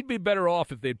right. We'd be better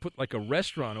off if they'd put like a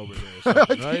restaurant over there or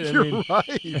something, right? You're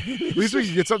right. At least we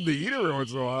can get something to eat every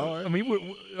once in a while. Right? I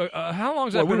mean, how long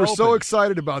has that been we were open? so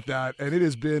excited about that, and it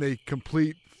has been a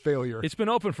complete failure. It's been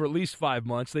open for at least 5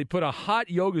 months. They put a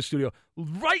hot yoga studio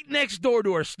right next door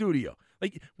to our studio.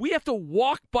 Like, we have to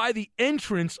walk by the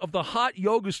entrance of the hot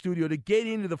yoga studio to get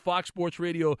into the Fox Sports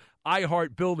Radio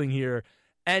iHeart building here,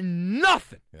 and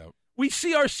nothing. Yep. We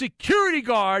see our security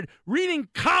guard reading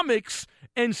comics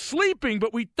and sleeping,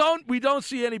 but we don't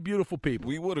see any beautiful people.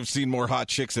 We would have seen more hot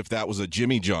chicks if that was a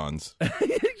Jimmy John's.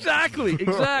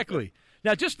 Exactly.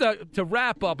 Now, just to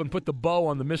wrap up and put the bow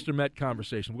on the Mr. Met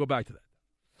conversation, we'll go back to that.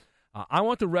 I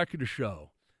want the record to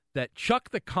show that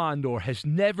Chuck the Condor has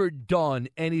never done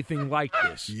anything like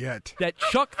this. Yet. That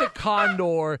Chuck the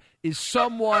Condor is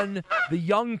someone the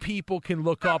young people can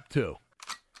look up to.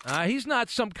 He's not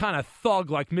some kind of thug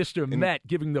like Mr. Met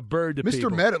giving the bird to people.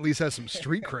 Mr. Met at least has some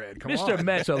street cred. Come on. Mr.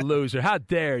 Met's a loser. How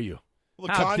dare you? Well,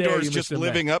 the Condor's just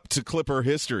living up to Clipper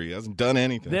history. He hasn't done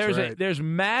anything. There's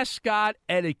mascot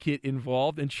etiquette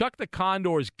involved, and Chuck the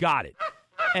Condor's got it.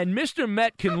 And Mr.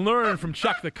 Met can learn from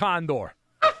Chuck the Condor.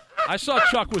 I saw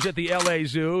Chuck was at the L.A.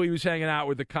 Zoo. He was hanging out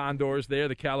with the condors there,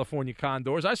 the California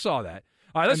condors. I saw that.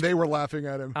 All right, and they were laughing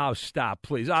at him. Oh, stop,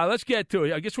 please. All right, let's get to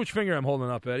it. Guess which finger I'm holding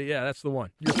up, Eddie? Yeah, that's the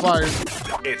one. You're fired.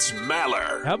 It's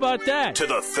Maller. How about that? To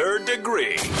the third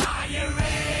degree.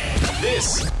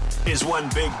 This is when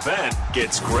Big Ben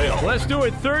gets grilled. Let's do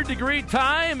it. Third degree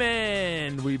time,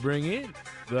 and we bring in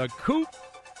the Coop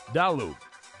Dalu.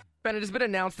 Ben, it has been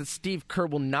announced that Steve Kerr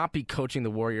will not be coaching the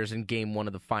Warriors in Game 1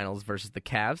 of the Finals versus the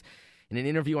Cavs. In an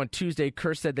interview on Tuesday,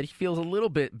 Kerr said that he feels a little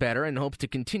bit better and hopes to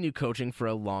continue coaching for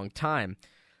a long time.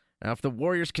 Now, if the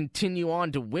Warriors continue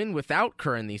on to win without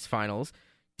Kerr in these finals,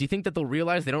 do you think that they'll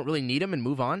realize they don't really need him and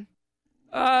move on?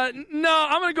 No,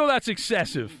 I'm going to go that's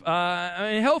excessive.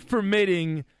 Health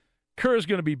permitting, Kerr's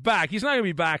going to be back. He's not going to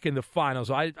be back in the finals.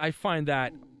 I find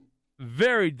that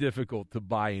very difficult to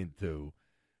buy into.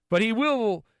 But he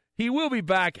will be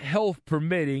back, health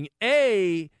permitting.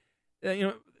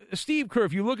 Steve Kerr,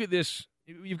 if you look at this,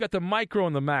 you've got the micro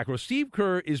and the macro. Steve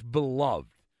Kerr is beloved,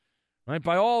 right?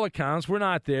 By all accounts, we're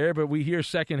not there, but we hear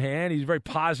secondhand. He's a very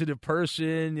positive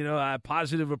person, a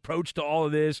positive approach to all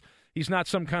of this. He's not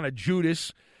some kind of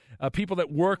Judas. people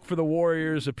that work for the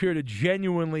Warriors appear to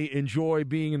genuinely enjoy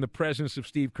being in the presence of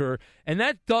Steve Kerr, and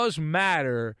that does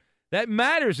matter. That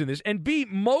matters in this. And B,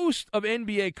 most of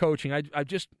NBA coaching, I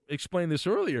just explained this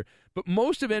earlier, but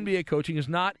most of NBA coaching is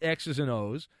not X's and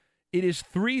O's. It is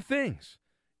three things.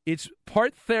 It's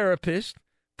part therapist,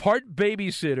 part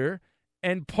babysitter,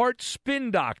 and part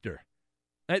spin doctor.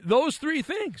 Those three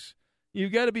things.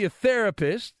 You've got to be a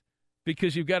therapist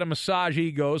because you've got to massage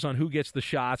egos on who gets the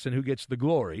shots and who gets the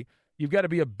glory. You've got to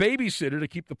be a babysitter to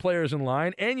keep the players in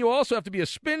line. And you also have to be a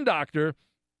spin doctor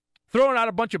throwing out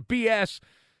a bunch of BS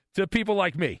to people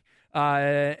like me.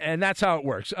 And that's how it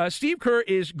works. Steve Kerr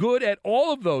is good at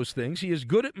all of those things. He is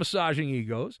good at massaging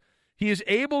egos. He is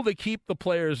able to keep the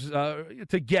players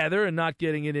together and not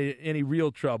getting into any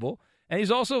real trouble. And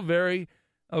he's also very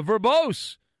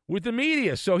verbose with the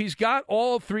media. So he's got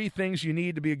all three things you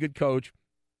need to be a good coach.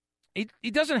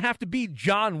 He doesn't have to be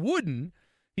John Wooden.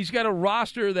 He's got a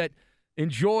roster that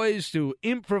enjoys to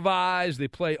improvise. They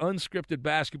play unscripted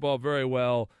basketball very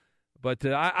well. But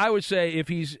I would say if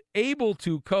he's able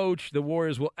to coach, the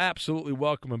Warriors will absolutely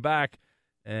welcome him back.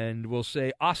 And we'll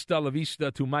say hasta la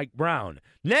vista to Mike Brown.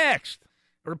 Next!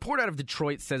 A report out of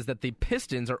Detroit says that the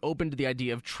Pistons are open to the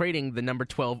idea of trading the number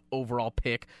 12 overall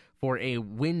pick for a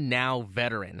win-now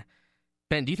veteran.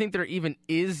 Ben, do you think there even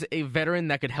is a veteran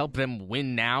that could help them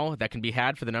win now that can be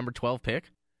had for the number 12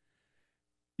 pick?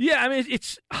 Yeah, I mean,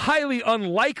 it's highly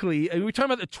unlikely. We're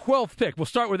talking about the 12th pick. We'll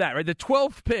start with that, right? The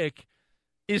 12th pick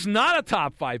is not a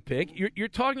top 5 pick. You're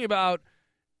talking about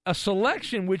a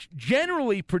selection which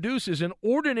generally produces an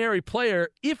ordinary player.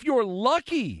 If you're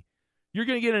lucky, you're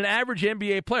going to get an average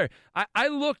NBA player. I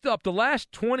looked up the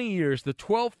last 20 years, the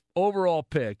 12th overall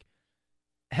pick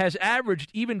has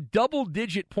averaged even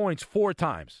double-digit points 4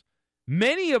 times.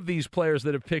 Many of these players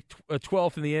that have picked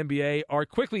 12th in the NBA are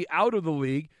quickly out of the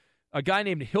league. A guy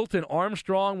named Hilton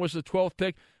Armstrong was the 12th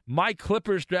pick. My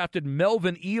Clippers drafted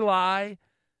Melvin Ely.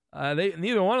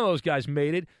 Neither one of those guys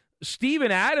made it.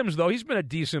 Steven Adams, though, he's been a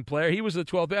decent player. He was the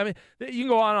 12th. I mean, you can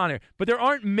go on here. But there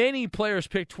aren't many players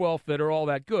picked 12th that are all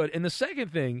that good. And the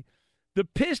second thing, the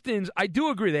Pistons, I do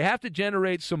agree, they have to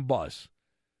generate some buzz.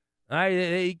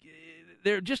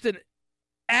 They're just an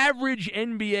average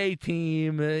NBA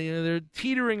team. They're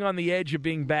teetering on the edge of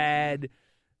being bad.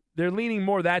 They're leaning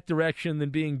more that direction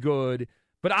than being good.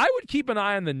 But I would keep an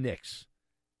eye on the Knicks.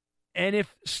 And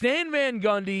if Stan Van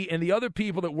Gundy and the other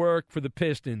people that work for the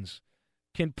Pistons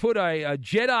can put a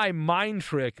Jedi mind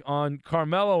trick on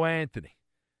Carmelo Anthony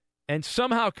and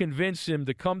somehow convince him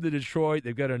to come to Detroit,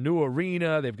 they've got a new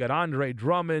arena, they've got Andre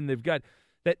Drummond, they've got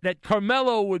that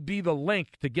Carmelo would be the link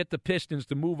to get the Pistons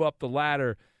to move up the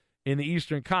ladder in the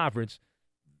Eastern Conference,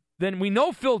 then we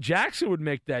know Phil Jackson would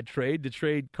make that trade, to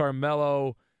trade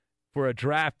Carmelo for a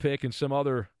draft pick and some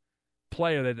other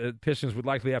player that the Pistons would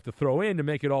likely have to throw in to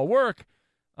make it all work.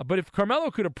 But if Carmelo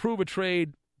could approve a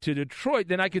trade to Detroit,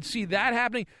 then I could see that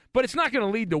happening. But it's not going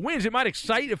to lead to wins. It might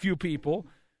excite a few people,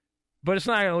 but it's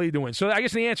not going to lead to wins. So I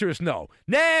guess the answer is no.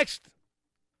 Next!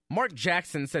 Mark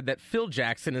Jackson said that Phil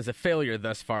Jackson is a failure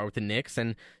thus far with the Knicks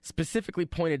and specifically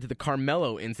pointed to the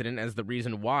Carmelo incident as the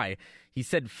reason why. He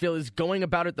said Phil is going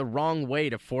about it the wrong way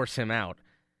to force him out.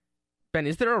 Ben,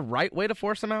 is there a right way to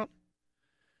force him out?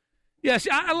 Yes,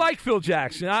 I like Phil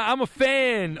Jackson. I'm a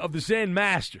fan of the Zen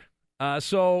Master.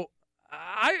 So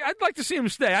I'd like to see him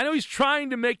stay. I know he's trying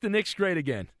to make the Knicks great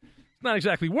again. It's not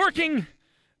exactly working.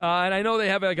 And I know they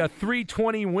have like a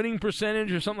 .320 winning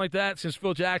percentage or something like that since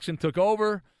Phil Jackson took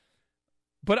over.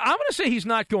 But I'm going to say he's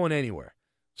not going anywhere.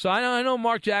 So I know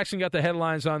Mark Jackson got the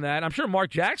headlines on that. I'm sure Mark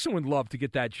Jackson would love to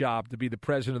get that job to be the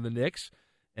president of the Knicks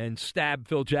and stab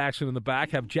Phil Jackson in the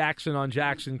back, have Jackson on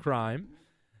Jackson crime.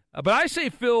 But I say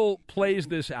Phil plays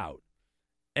this out.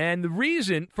 And the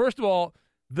reason, first of all,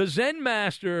 the Zen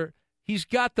Master, he's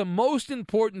got the most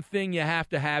important thing you have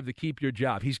to keep your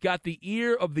job. He's got the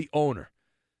ear of the owner.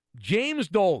 James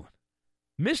Dolan,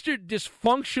 Mr.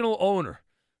 Dysfunctional Owner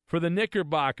for the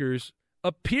Knickerbockers,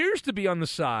 appears to be on the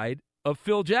side of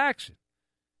Phil Jackson.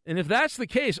 And if that's the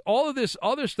case, all of this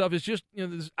other stuff is just,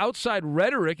 this outside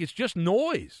rhetoric. It's just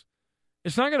noise.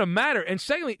 It's not going to matter. And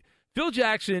secondly, Phil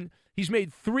Jackson, he's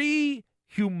made 3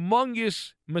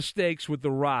 humongous mistakes with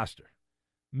the roster.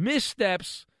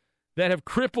 Missteps that have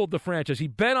crippled the franchise. He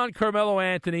bet on Carmelo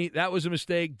Anthony. That was a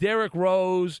mistake. Derrick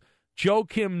Rose,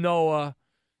 Joakim Noah.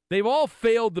 They've all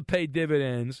failed to pay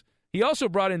dividends. He also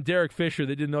brought in Derek Fisher.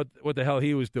 They didn't know what the hell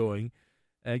he was doing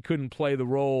and couldn't play the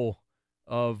role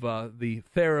of the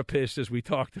therapist, as we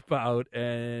talked about,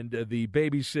 and the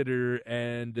babysitter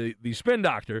and the spin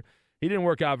doctor. He didn't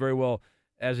work out very well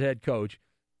as a head coach.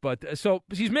 But so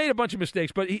he's made a bunch of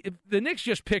mistakes. But the Knicks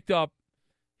just picked up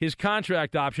his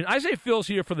contract option. I say Phil's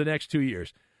here for the next 2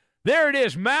 years. There it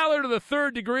is, Maller to the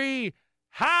third degree.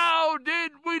 How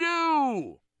did we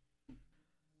do?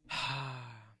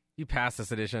 You passed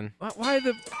this edition. Why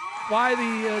the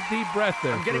deep breath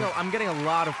there? I'm getting a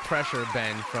lot of pressure,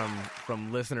 Ben,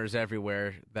 from listeners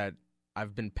everywhere that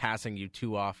I've been passing you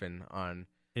too often on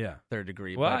third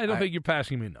degree. Well, I don't think you're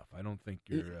passing me enough. I don't think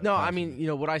you're. No, I mean,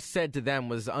 what I said to them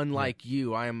was, unlike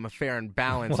you, I am a fair and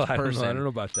balanced person. I don't know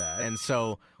about that. And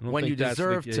so when you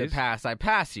deserve to pass, I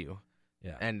pass you.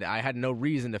 Yeah. And I had no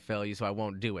reason to fail you, so I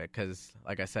won't do it because,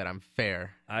 like I said, I'm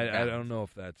fair. I don't know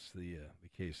if that's the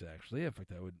case, actually. In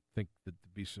fact, I would think that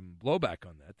there'd be some blowback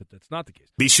on that that's not the case.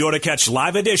 Be sure to catch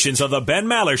live editions of The Ben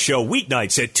Maller Show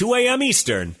weeknights at 2 a.m.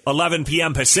 Eastern, 11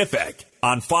 p.m. Pacific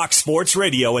on Fox Sports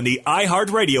Radio and the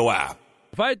iHeartRadio app.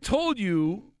 If I had told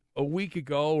you a week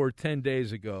ago or 10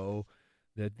 days ago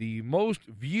that the most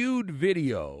viewed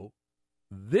video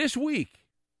this week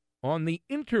on the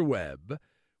interweb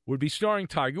would be starring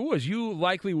Tiger Woods, you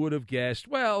likely would have guessed,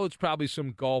 well, it's probably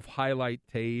some golf highlight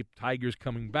tape, Tiger's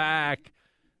coming back,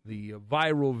 the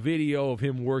viral video of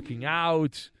him working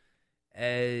out.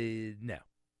 No.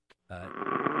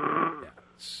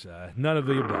 It's none of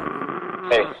the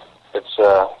above. Hey, it's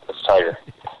Tiger.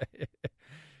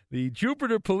 The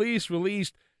Jupiter Police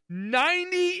released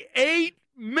 98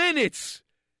 minutes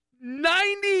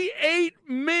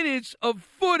of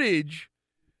footage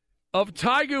of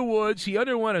Tiger Woods. He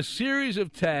underwent a series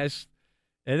of tests,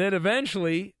 and then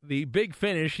eventually, the big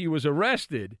finish, he was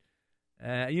arrested.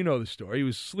 You know the story. He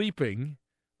was sleeping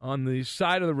on the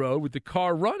side of the road with the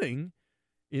car running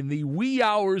in the wee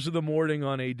hours of the morning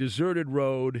on a deserted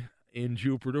road in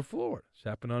Jupiter, Florida. This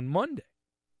happened on Monday.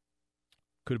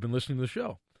 Could have been listening to the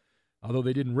show, although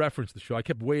they didn't reference the show. I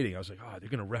kept waiting. I was like, they're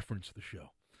going to reference the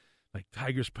show. Like,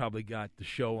 Tiger's probably got the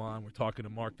show on. We're talking to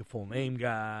Mark, the full name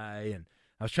guy, and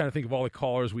I was trying to think of all the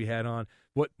callers we had on,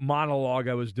 what monologue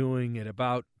I was doing at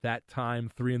about that time,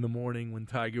 3 in the morning when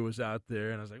Tiger was out there.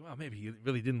 And I was like, well, maybe he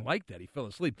really didn't like that. He fell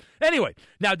asleep. Anyway,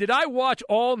 now, did I watch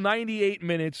all 98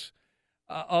 minutes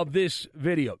of this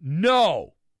video?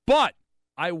 No. But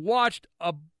I watched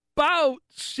about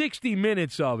 60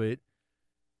 minutes of it.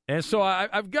 And so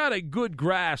I've got a good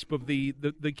grasp of the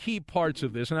key parts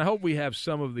of this. And I hope we have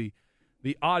some of the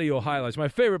audio highlights. My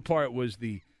favorite part was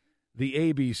the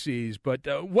ABCs,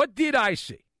 but what did I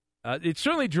see? It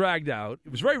certainly dragged out.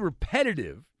 It was very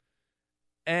repetitive,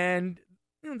 and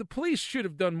the police should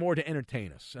have done more to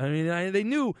entertain us. I mean, they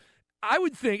knew. I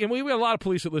would think, and we have a lot of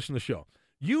police that listen to the show.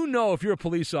 You know, if you're a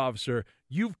police officer,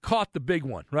 you've caught the big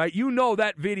one, right? You know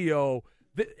that video.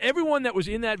 Everyone that was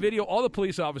in that video, all the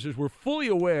police officers were fully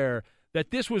aware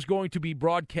that this was going to be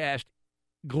broadcast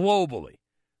globally.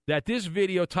 That this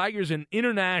video, Tiger's an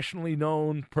internationally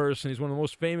known person. He's one of the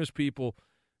most famous people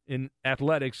in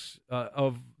athletics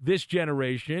of this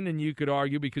generation, and you could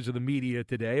argue because of the media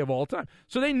today of all time.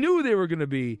 So they knew they were going to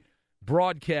be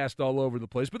broadcast all over the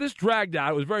place. But this dragged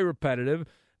out. It was very repetitive.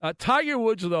 Tiger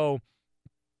Woods, though,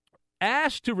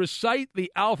 asked to recite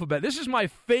the alphabet. This is my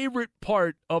favorite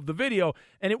part of the video,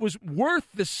 and it was worth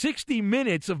the 60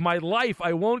 minutes of my life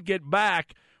I won't get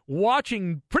back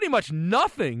watching pretty much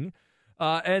nothing.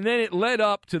 And then it led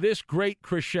up to this great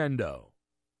crescendo.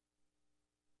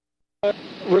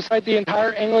 Recite the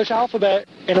entire English alphabet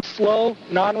in a slow,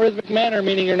 non-rhythmic manner,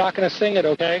 meaning you're not going to sing it,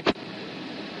 okay? Do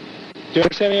you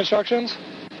understand the instructions?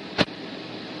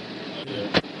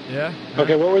 Yeah.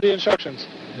 Okay, what were the instructions?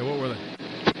 Yeah, what were they?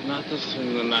 Not to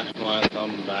sing the national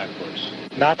anthem backwards.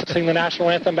 Not to sing the national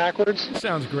anthem backwards?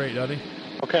 Sounds great, doesn't he?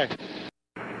 Okay.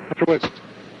 Mr. Woods,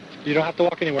 you don't have to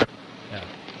walk anywhere. Yeah.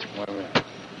 Wait a minute.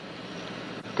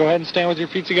 Go ahead and stand with your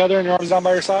feet together and your arms down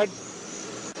by your side.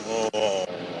 Oh.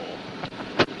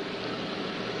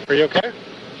 Are you okay?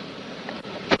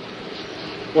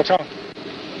 What's wrong?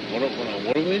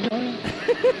 What are we doing?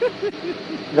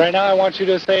 Right now I want you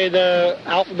to say the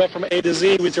alphabet from A to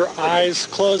Z with your eyes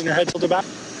closed and your head tilted back.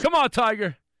 Come on,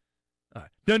 Tiger. All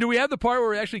right. Now, do we have the part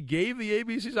where he actually gave the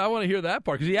ABCs? I want to hear that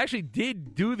part because he actually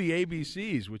did do the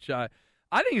ABCs, which I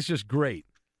think is just great.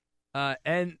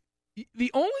 And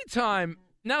the only time,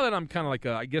 now that I'm kind of like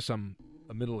I guess I'm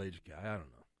a middle-aged guy. I don't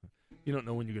know. You don't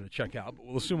know when you're going to check out, but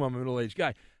we'll assume I'm a middle-aged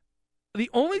guy. The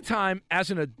only time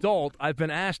as an adult I've been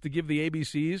asked to give the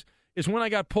ABCs is when I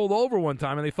got pulled over one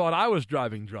time and they thought I was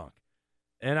driving drunk.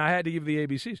 And I had to give the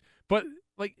ABCs. But,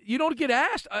 like, you don't get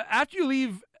asked. After you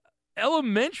leave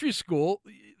elementary school,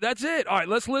 that's it. All right,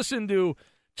 let's listen to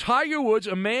Tiger Woods,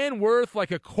 a man worth like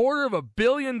 $250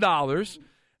 million.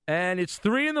 And it's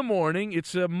 3 in the morning.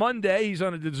 It's a Monday. He's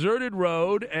on a deserted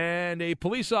road, and a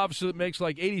police officer that makes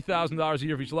like $80,000 a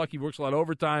year if he's lucky, works a lot of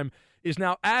overtime, is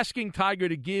now asking Tiger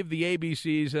to give the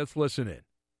ABCs. Let's listen in.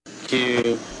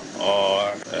 QRSTUV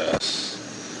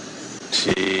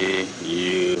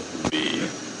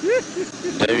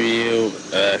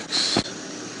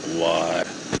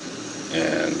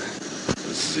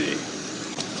WXYZ.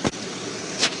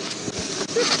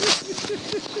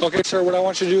 Okay, sir, what I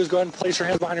want you to do is go ahead and place your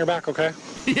hands behind your back, okay?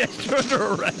 Yes, you're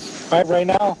under arrest. All right, right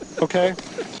now, okay?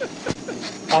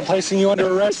 I'm placing you under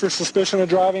arrest for suspicion of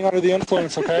driving under the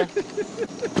influence, okay? Do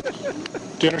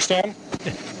you understand?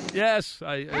 Yes. All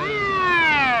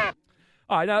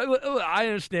right, now, I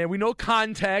understand. We know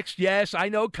context. Yes, I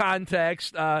know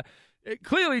context.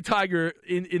 Clearly, Tiger,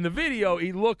 in the video,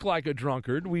 he looked like a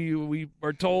drunkard. We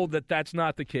are told that that's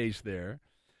not the case there.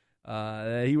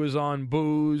 He was on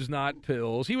booze, not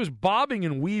pills. He was bobbing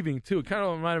and weaving, too. It kind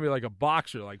of reminded me like a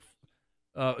boxer. Like,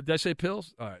 did I say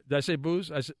pills? All right. Did I say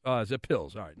booze? I said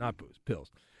pills. All right, not booze, pills.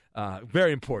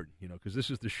 Very important, because this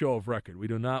is the show of record. We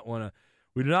do not want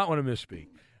to misspeak.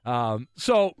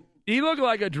 So he looked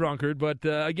like a drunkard, but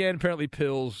again, apparently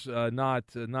pills, not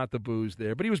the booze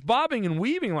there. But he was bobbing and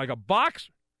weaving like a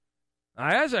boxer. He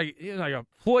was like a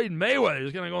Floyd Mayweather. He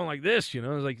was kind of going like this, It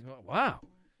was like, wow.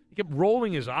 He kept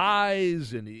rolling his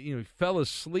eyes, and he fell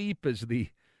asleep as the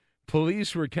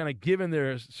police were kind of giving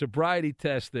their sobriety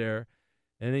test there.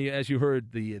 And he, as you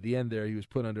heard the end there, he was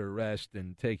put under arrest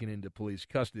and taken into police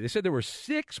custody. They said there were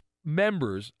 6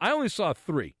 members. I only saw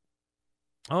 3.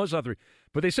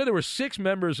 But they said there were 6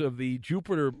 members of the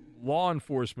Jupiter law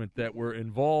enforcement that were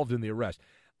involved in the arrest.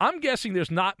 I'm guessing there's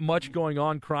not much going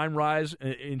on crime-wise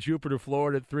in Jupiter,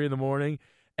 Florida at 3 in the morning.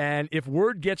 And if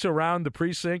word gets around the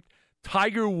precinct,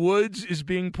 Tiger Woods is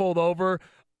being pulled over.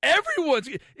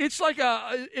 It's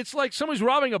like somebody's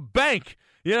robbing a bank.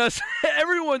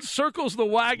 Everyone circles the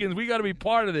wagons. We got to be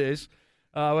part of this.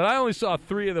 But I only saw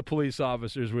 3 of the police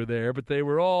officers were there, but they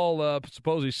were all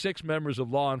supposedly 6 members of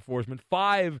law enforcement.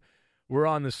 5 were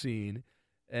on the scene.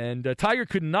 And Tiger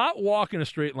could not walk in a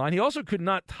straight line. He also could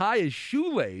not tie his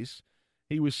shoelace.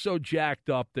 He was so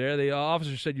jacked up there. The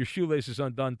officer said, your shoelace is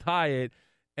undone, tie it.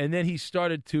 And then he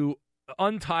started to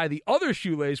untie the other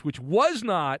shoelace, which was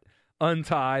not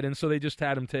untied, and so they just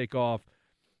had him take off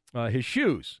his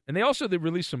shoes. And they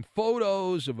released some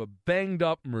photos of a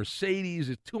banged-up Mercedes,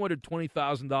 a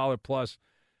 $220,000 plus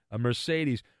a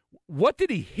Mercedes. What did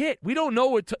he hit? We don't know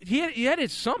what he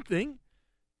hit something.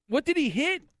 What did he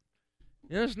hit?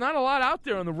 There's not a lot out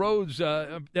there on the roads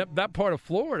that part of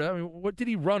Florida. I mean, what did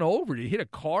he run over? Did he hit a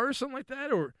car or something like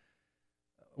that? Or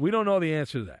we don't know the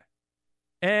answer to that.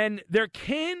 And there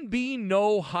can be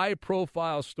no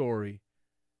high-profile story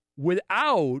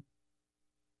without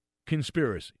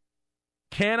conspiracy.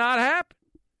 Cannot happen.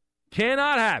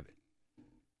 Cannot happen.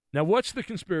 Now, what's the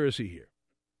conspiracy here?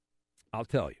 I'll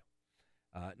tell you.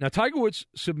 Now, Tiger Woods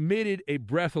submitted a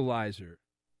breathalyzer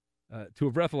to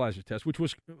a breathalyzer test, which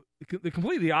was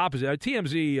completely opposite.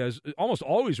 TMZ is almost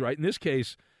always right. In this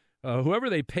case, whoever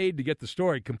they paid to get the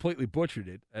story completely butchered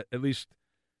it, at least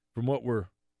from what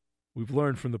we've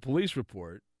learned from the police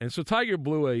report. And so Tiger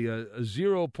blew a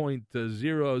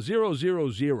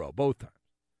 0.0000 both times,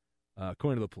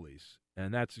 according to the police.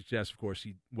 And that suggests, of course,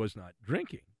 he was not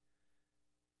drinking.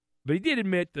 But he did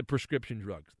admit the prescription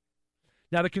drugs.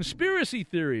 Now, the conspiracy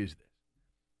theory is this,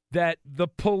 that the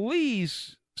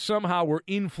police somehow were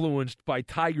influenced by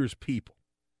Tiger's people.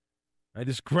 Now,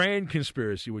 this grand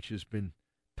conspiracy, which has been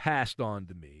passed on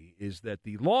to me, is that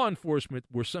the law enforcement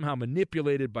were somehow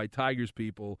manipulated by Tiger's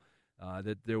people,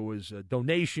 that there was a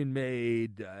donation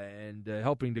made and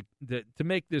helping to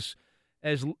make this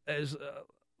as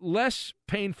less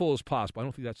painful as possible. I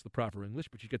don't think that's the proper English,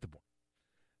 but you get the point.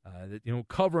 That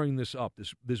covering this up,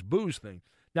 this booze thing.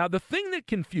 Now, the thing that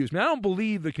confused me, I don't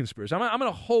believe the conspiracy. I'm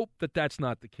going to hope that that's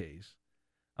not the case.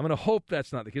 I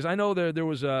know there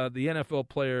was the NFL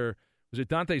player, was it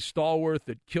Dante Stallworth,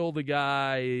 that killed a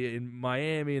guy in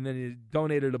Miami, and then he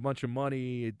donated a bunch of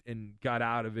money and got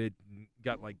out of it and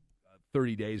got like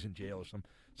 30 days in jail or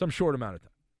some short amount of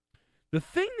time. The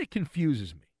thing that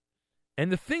confuses me,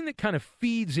 and the thing that kind of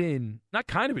feeds in,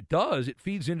 it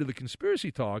feeds into the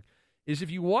conspiracy talk, is if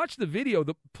you watch the video,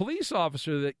 the police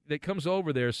officer that comes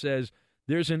over there says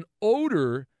there's an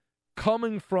odor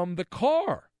coming from the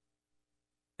car.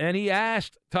 And he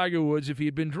asked Tiger Woods if he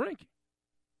had been drinking.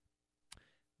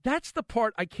 That's the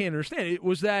part I can't understand.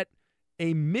 Was that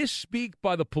a misspeak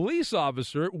by the police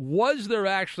officer? Was there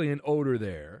actually an odor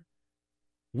there?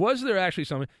 Was there actually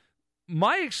something?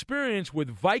 My experience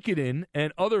with Vicodin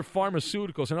and other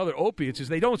pharmaceuticals and other opiates is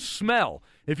they don't smell.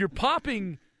 If you're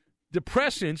popping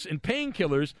depressants and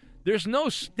painkillers, there's no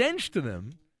stench to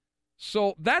them.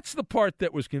 So that's the part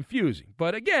that was confusing.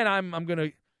 But again, I'm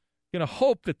gonna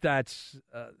hope that that's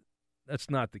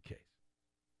not the case.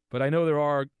 But I know there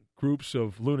are groups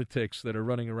of lunatics that are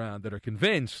running around that are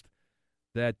convinced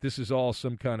that this is all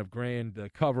some kind of grand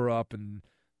cover-up, and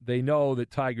they know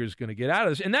that Tiger's going to get out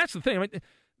of this. And that's the thing. I mean,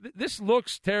 this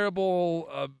looks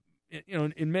terrible,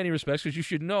 in many respects, because you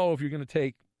should know if you're going to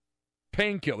take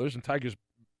painkillers, and Tiger's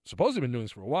supposedly been doing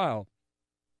this for a while,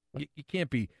 you can't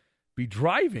be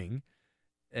driving.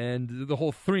 And the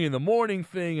whole 3 a.m.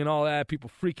 thing and all that,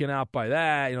 people freaking out by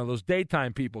that. Those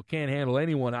daytime people can't handle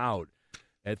anyone out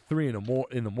at 3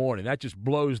 in the morning. That just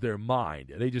blows their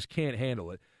mind. They just can't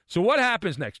handle it. So what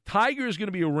happens next? Tiger is going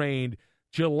to be arraigned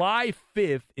July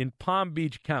 5th in Palm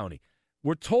Beach County.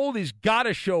 We're told he's got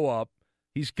to show up.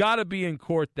 He's got to be in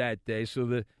court that day. So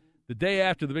the day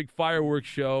after the big fireworks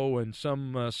show, and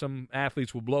some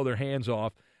athletes will blow their hands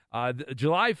off,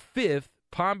 July 5th,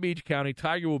 Palm Beach County,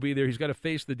 Tiger will be there. He's got to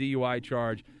face the DUI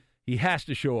charge. He has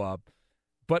to show up.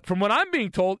 But from what I'm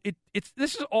being told,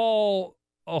 this is all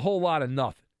a whole lot of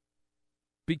nothing.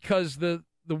 Because the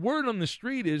word on the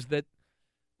street is that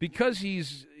because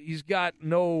he's got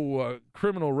no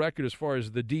criminal record as far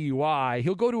as the DUI,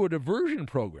 he'll go to a diversion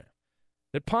program.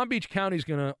 That Palm Beach County is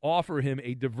going to offer him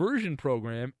a diversion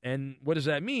program. And what does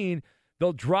that mean?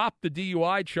 They'll drop the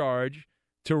DUI charge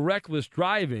to reckless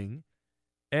driving,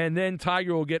 and then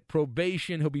Tiger will get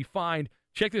probation. He'll be fined.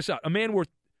 Check this out. A man worth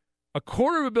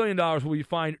 $250 million will be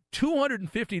fined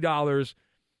 $250,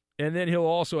 and then he'll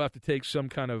also have to take some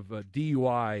kind of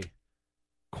DUI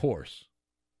course,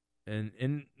 and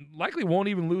likely won't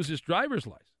even lose his driver's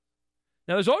license.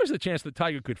 Now, there's always the chance that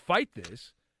Tiger could fight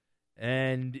this,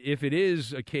 and if it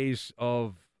is a case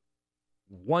of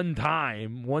one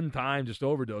time just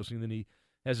overdosing, then he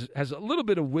has a little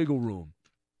bit of wiggle room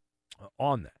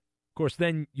on that. Of course,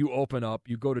 then you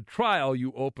go to trial,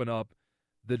 you open up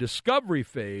the discovery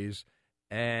phase,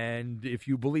 and if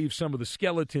you believe some of the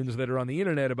skeletons that are on the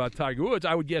internet about Tiger Woods,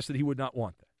 I would guess that he would not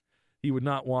want that. He would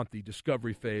not want the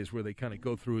discovery phase where they kind of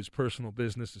go through his personal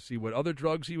business to see what other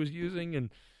drugs he was using, and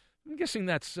I'm guessing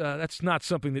that's not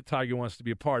something that Tiger wants to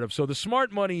be a part of. So the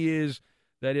smart money is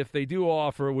that if they do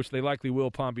offer, which they likely will,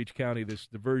 Palm Beach County, this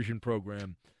diversion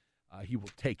program, he will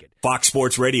take it. Fox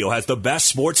Sports Radio has the best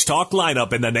sports talk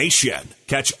lineup in the nation.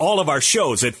 Catch all of our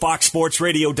shows at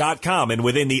foxsportsradio.com and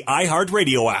within the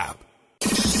iHeartRadio app.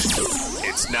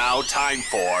 It's now time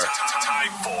for...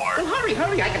 Well,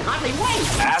 hurry, I can hardly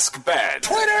wait. Ask Ben.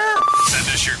 Twitter! Send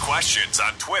us your questions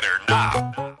on Twitter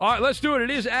now. All right, let's do it. It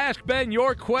is Ask Ben,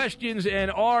 your questions and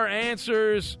our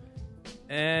answers.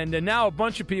 And now a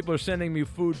bunch of people are sending me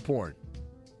food porn.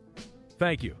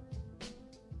 Thank you.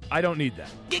 I don't need that.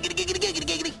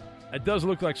 Giggity. It does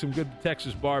look like some good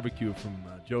Texas barbecue from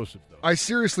Joseph, though. I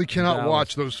seriously cannot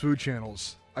watch those food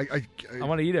channels. I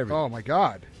want to eat everything. Oh, my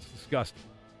God. It's disgusting.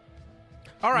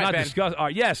 All right, Not Ben. disgusting. All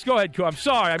right, yes, go ahead, Coop. I'm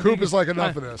sorry. Coop is like,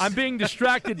 enough of this. I'm being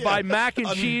distracted by mac and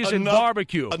cheese and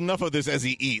barbecue. Enough of this as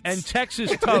he eats. And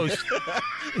Texas toast.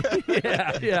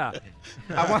 yeah.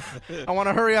 I want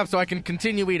to hurry up so I can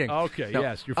continue eating. Okay, No.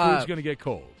 yes. Your food's going to get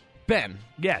cold. Ben.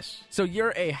 Yes. So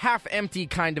you're a half-empty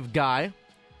kind of guy.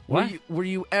 What? Were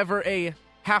you ever a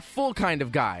half-full kind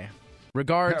of guy?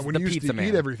 Regards, when the you used pizza to man.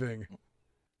 eat everything.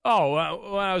 Oh,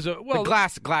 when I was the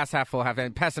glass half full, half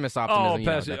empty. Pessimist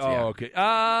optimism. Okay.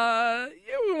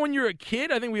 When you're a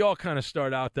kid, I think we all kind of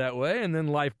start out that way, and then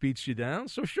life beats you down.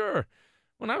 So sure,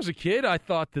 when I was a kid, I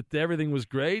thought that everything was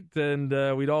great, and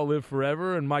we'd all live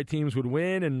forever, and my teams would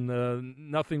win,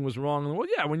 and nothing was wrong. Well,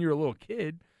 yeah, when you're a little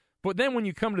kid, but then when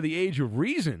you come to the age of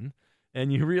reason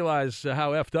and you realize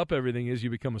how effed up everything is, you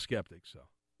become a skeptic. So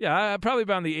yeah, probably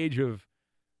about the age of,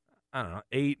 I don't know,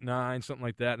 8, 9, something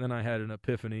like that. And then I had an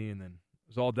epiphany, and then it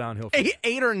was all downhill.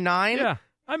 8 or 9? Yeah,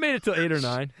 I made it till 8 or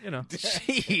 9. You know,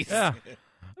 jeez. Yeah,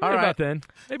 All right. about then,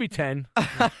 maybe 10.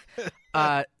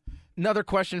 Another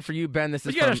question for you, Ben. This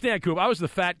is you understand, Coop. I was the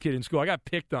fat kid in school. I got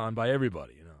picked on by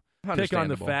everybody. You know, pick on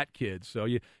the Understandable. fat kids. So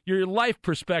your life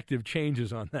perspective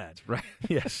changes on that. Right.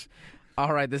 Yes.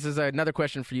 All right. This is another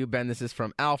question for you, Ben. This is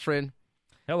from Alfred.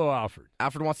 Hello, Alfred.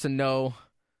 Alfred wants to know,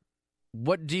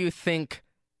 what do you think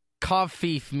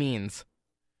Koffief means?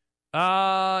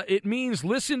 It means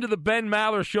listen to the Ben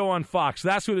Maller Show on Fox.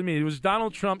 That's what it means. It was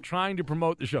Donald Trump trying to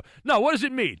promote the show. No, what does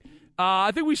it mean?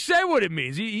 I think we said what it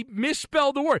means. He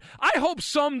misspelled the word. I hope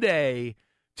someday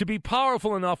to be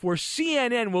powerful enough where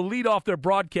CNN will lead off their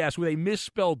broadcast with a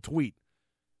misspelled tweet.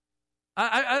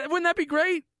 Wouldn't that be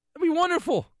great? That'd be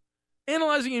wonderful.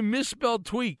 analyzing a misspelled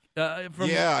tweet.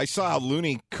 Yeah, I saw how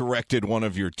Looney corrected one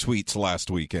of your tweets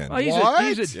last weekend. Oh,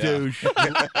 he's a douche.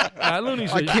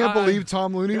 Looney's I can't believe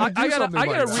Tom Looney would do something like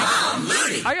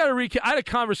that. I got to recap. I had a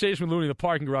conversation with Looney in the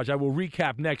parking garage. I will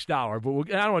recap next hour, but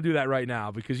I don't want to do that right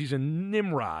now because he's a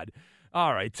Nimrod.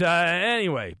 All right.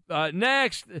 Anyway,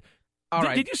 next. All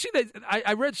right. Did you see that?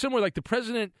 I read somewhere like the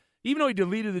president, even though he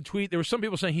deleted the tweet, there were some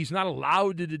people saying he's not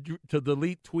allowed to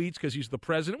delete tweets because he's the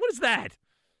president. What is that?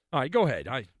 All right, go ahead.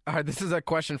 All right, this is a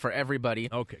question for everybody.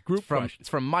 Okay, group question. It's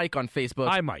from Mike on Facebook.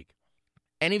 Hi, Mike.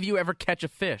 Any of you ever catch a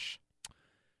fish?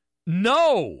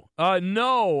 No.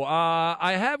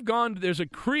 I have gone. There's a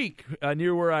creek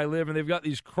near where I live, and they've got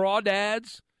these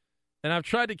crawdads, and I've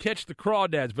tried to catch the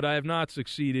crawdads, but I have not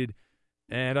succeeded.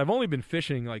 And I've only been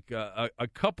fishing like a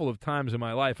couple of times in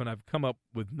my life, and I've come up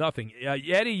with nothing.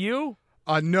 Eddie, you?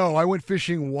 No, I went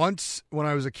fishing once when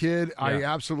I was a kid. Yeah. I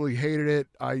absolutely hated it.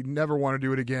 I never want to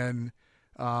do it again.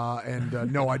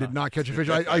 No, I did not catch a fish.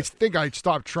 I think I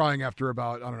stopped trying after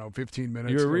about, 15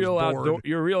 minutes. You're a real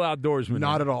outdoorsman.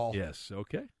 Not at all. Yes,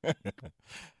 okay.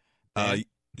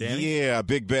 Yeah,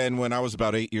 Big Ben, when I was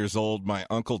about 8 years old, my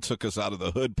uncle took us out of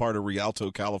the hood part of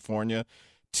Rialto, California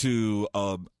to,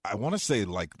 I want to say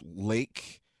like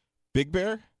Lake Big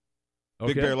Bear?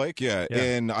 Okay. Big Bear Lake, yeah.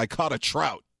 And I caught a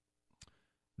trout.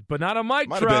 But not a Mike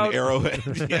Might trout. have been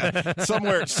Arrowhead. Yeah,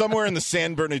 somewhere in the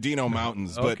San Bernardino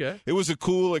Mountains. But it was a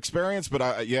cool experience, but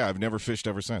I've never fished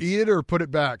ever since. Eat it or put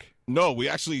it back? No, we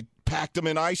actually packed them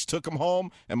in ice, took them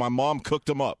home, and my mom cooked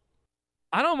them up.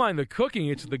 I don't mind the cooking.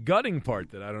 It's the gutting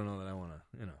part that I don't know that I want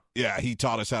to, Yeah, he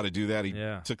taught us how to do that. He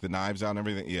took the knives out and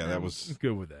everything. Yeah, that was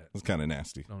good with that. It was kind of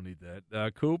nasty. Don't need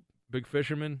that. Coop, big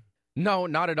fisherman? No,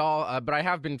 not at all. But I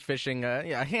have been fishing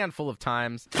a handful of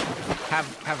times.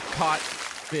 Have caught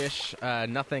fish.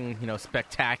 Nothing,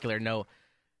 spectacular. No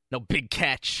big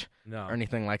catch or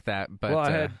anything like that. But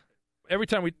well, every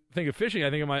time we think of fishing, I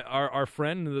think of our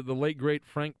friend, the late great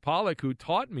Frank Pollock, who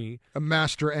taught me. A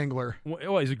master angler.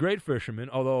 Well, he's a great fisherman,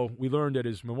 although we learned at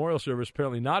his memorial service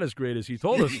apparently not as great as he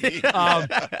told us.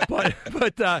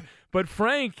 But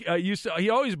Frank he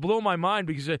always blew my mind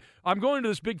because he said, I'm going to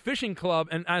this big fishing club,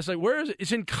 and I was like, where is it?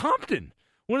 It's in Compton.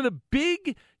 One of the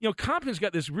big, Compton's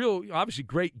got this real, obviously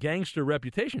great gangster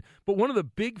reputation, but one of the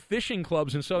big fishing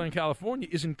clubs in Southern California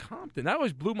is in Compton. That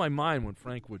always blew my mind when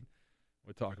Frank would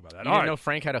talk about that. You didn't know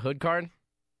Frank had a hood card?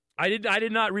 I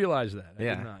did not realize that.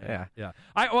 Yeah.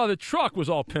 Well, the truck was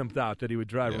all pimped out that he would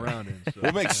drive around in. So. Well,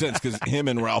 it makes sense because him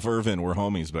and Ralph Irvin were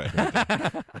homies back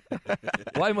then.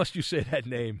 Why must you say that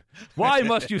name? Why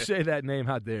must you say that name?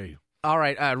 How dare you? All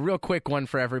right, real quick one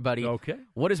for everybody. Okay.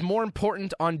 What is more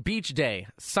important on beach day,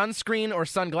 sunscreen or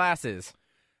sunglasses?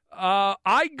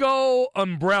 I go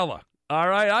umbrella. All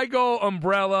right, I go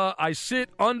umbrella. I sit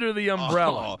under the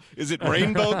umbrella. Oh, is it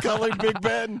rainbow colored, Big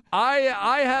Ben?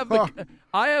 I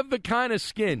have the kind of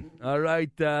skin. All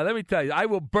right, let me tell you, I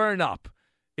will burn up.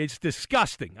 It's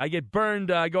disgusting. I get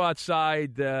burned. I go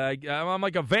outside. I'm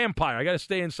like a vampire. I got to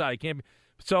stay inside. I can't.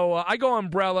 So I go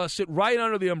umbrella, sit right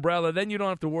under the umbrella. Then you don't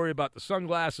have to worry about the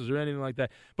sunglasses or anything like that.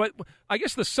 But I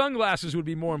guess the sunglasses would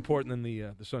be more important than the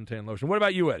suntan lotion. What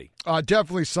about you, Eddie?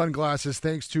 Definitely sunglasses.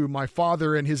 Thanks to my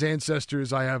father and his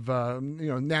ancestors, I have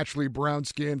naturally brown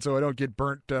skin, so I don't get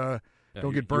burnt.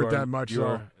 That much.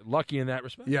 You're lucky in that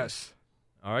respect. Yes.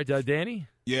 All right, Danny.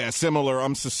 Yeah, similar.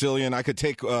 I'm Sicilian. I could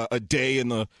take a day in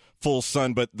the full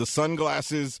sun, but the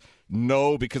sunglasses.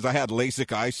 No, because I had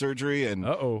LASIK eye surgery, and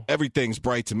everything's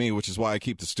bright to me, which is why I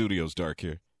keep the studios dark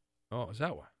here. Oh, is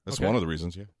that why? That's one of the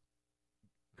reasons, yeah.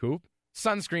 Coop?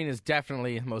 Sunscreen is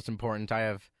definitely most important. I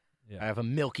have a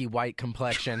milky white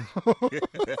complexion.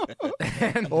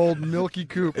 Old milky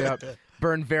Coop. Yep.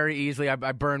 Burn very easily. I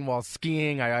burn while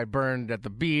skiing. I burned at the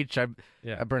beach. I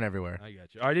burn everywhere. I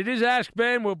got you. All right, it is Ask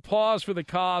Ben. We'll pause for the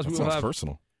cause. That sounds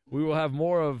personal. We will have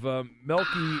more of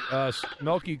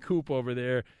Milky Coop over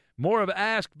there. More of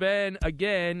Ask Ben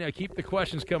again. Keep the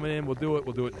questions coming in. We'll do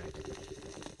it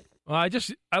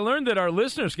next. I learned that our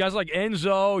listeners, guys like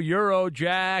Enzo, Euro,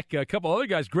 Jack, a couple other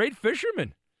guys, great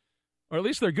fishermen. Or at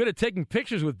least they're good at taking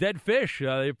pictures with dead fish.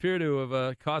 They appear to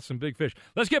have caught some big fish.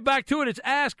 Let's get back to it. It's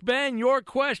Ask Ben. Your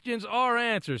questions, our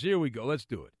answers. Here we go. Let's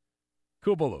do it.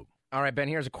 Koobaloo. All right, Ben,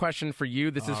 here's a question for you.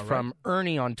 This is from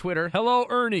Ernie on Twitter. Hello,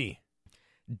 Ernie.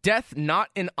 Death not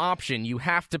an option. You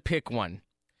have to pick one.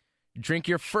 Drink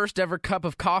your first ever cup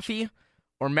of coffee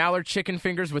or Mallard chicken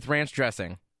fingers with ranch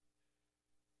dressing?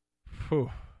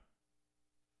 Whew,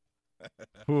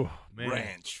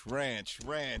 man. Ranch.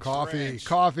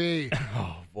 Coffee.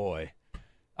 Oh, boy.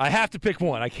 I have to pick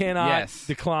one. I cannot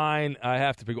decline. I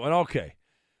have to pick one. Okay.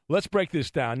 Let's break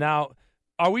this down. Now,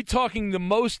 Are we talking the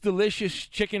most delicious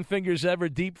chicken fingers ever,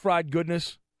 deep fried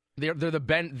goodness? They're the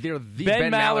Ben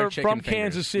Maller chicken from fingers.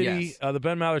 Kansas City. Yes. The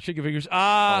Ben Maller chicken fingers.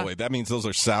 Oh wait, that means those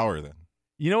are sour then.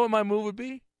 You know what my move would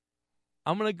be?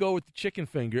 I'm going to go with the chicken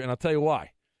finger, and I'll tell you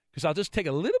why. Because I'll just take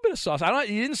a little bit of sauce.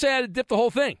 You didn't say I had to dip the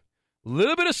whole thing. A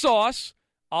little bit of sauce.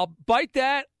 I'll bite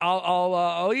that.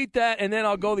 I'll eat that, and then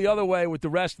I'll go the other way with the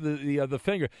rest of the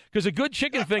finger. Because a good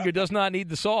chicken finger does not need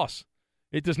the sauce.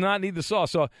 It does not need the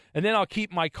sauce. So, and then I'll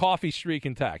keep my coffee streak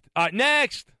intact. All right,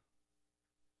 next.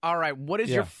 All right, what is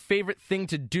your favorite thing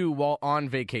to do while on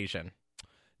vacation?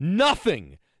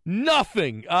 Nothing.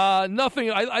 Nothing. I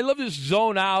love to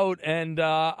zone out, and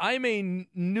I'm a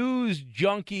news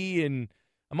junkie, and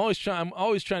I'm always trying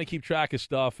to keep track of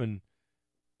stuff. And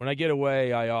when I get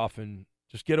away, I often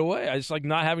just get away. I just like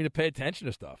not having to pay attention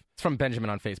to stuff. It's from Benjamin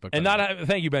on Facebook. And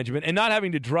thank you, Benjamin. And not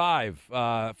having to drive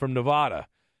from Nevada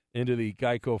into the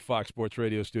Geico Fox Sports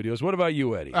Radio studios. What about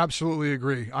you, Eddie? Absolutely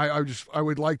agree. I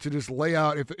would like to just lay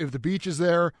out if the beach is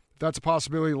there, if that's a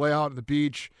possibility, lay out on the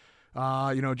beach.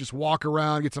 Just walk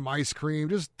around, get some ice cream.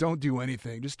 Just don't do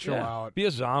anything. Just chill out. Be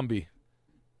a zombie.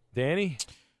 Danny?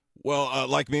 Well,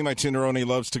 like me, my Tinderoni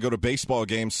loves to go to baseball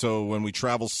games. So when we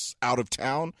travel out of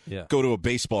town, go to a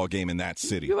baseball game in that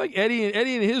city. You're like Eddie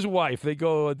and his wife. They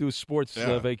go do sports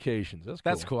vacations.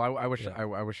 That's cool. I wish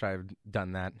I had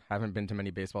done that. I haven't been to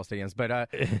many baseball stadiums, but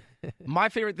my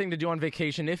favorite thing to do on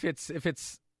vacation, if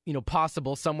it's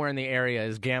possible, somewhere in the area,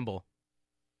 is gamble.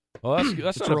 Well,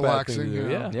 that's not relaxing. A bad thing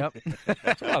to do. Yep.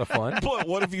 That's a lot of fun. But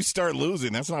what if you start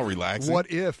losing? That's not relaxing.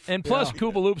 What if? And plus,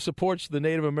 Koopaloop supports the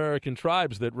Native American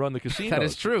tribes that run the casinos. That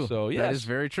is true. So, yes. That is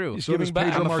very true. He's giving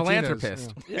back. I'm a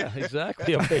philanthropist. Yeah,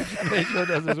 exactly. Pedro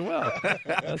does as well.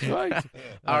 That's right.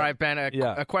 All right, Ben,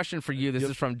 a question for you. This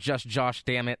is from Just Josh,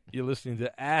 damn it. You're listening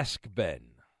to Ask Ben.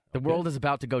 The world is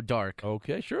about to go dark.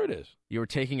 Okay, sure it is. You were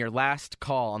taking your last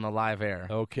call on the live air.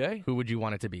 Okay. Who would you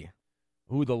want it to be?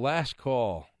 The last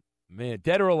call? Man,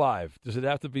 dead or alive? Does it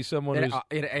have to be someone who's...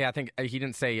 I think he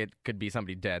didn't say it could be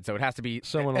somebody dead, so it has to be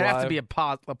someone alive. It has to be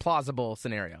a plausible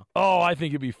scenario. Oh, I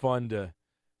think it'd be fun to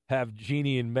have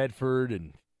Jeannie in Medford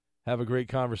and have a great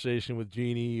conversation with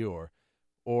Jeannie or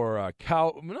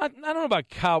Cow. I don't know about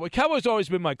Cow, but Cowboy's always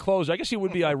been my closer. I guess he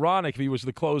would be ironic if he was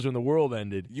the closer and the world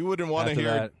ended. You wouldn't want to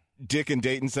hear that. Dick and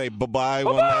Dayton say bye-bye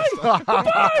one last time.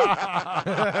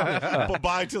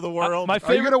 Bye-bye to the world.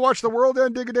 Are you going to watch the world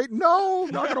end, Dick and Dayton? No,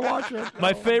 not going to watch it.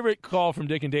 My favorite call from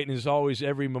Dick and Dayton is always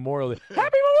every Memorial Day. Happy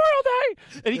Memorial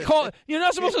Day! And he called. You're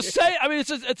not supposed to say. I mean,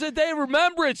 it's a day of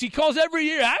remembrance. He calls every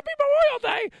year. Happy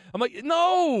Memorial Day. I'm like,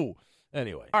 no.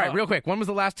 Anyway. All right, real quick. When was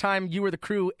the last time you or the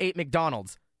crew ate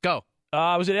McDonald's? Go.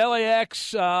 I was at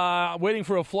LAX waiting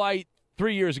for a flight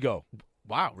 3 years ago.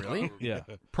 Wow, really? Yeah.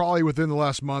 Probably within the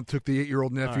last month. Took the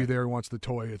 8-year-old nephew there who wants the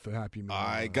toy at the Happy Meal.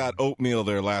 I got oatmeal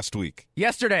there last week.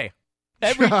 Yesterday.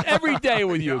 Every day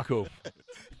with you, Coop.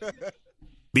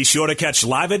 Be sure to catch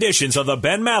live editions of the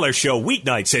Ben Maller Show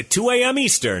weeknights at 2 a.m.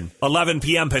 Eastern, 11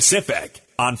 p.m. Pacific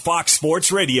on Fox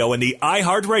Sports Radio and the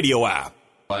iHeartRadio app.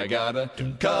 I got a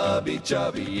cubby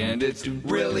chubby and it's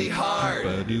really hard.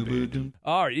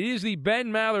 All right, it is the Ben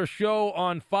Maller Show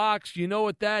on Fox. You know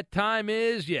what that time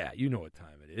is? Yeah, you know what time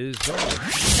it is.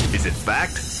 Is it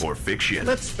fact or fiction?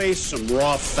 Let's face some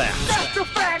raw facts. That's a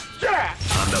fact, Jack!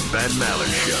 On the Ben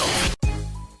Maller Show.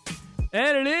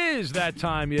 And it is that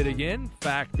time yet again,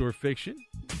 fact or fiction.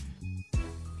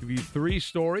 Give you 3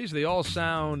 stories. They all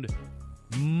sound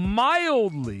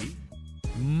mildly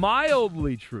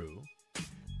true.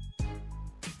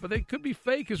 But they could be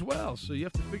fake as well, so you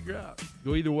have to figure out.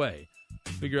 Go either way.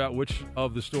 Figure out which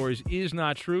of the stories is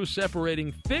not true,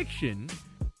 separating fiction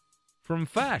from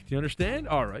fact. You understand?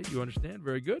 All right, you understand.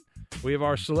 Very good. We have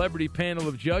our celebrity panel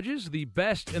of judges, the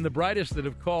best and the brightest that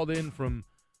have called in from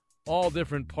all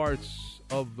different parts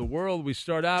of the world. We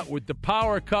start out with the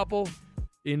power couple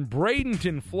in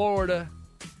Bradenton, Florida.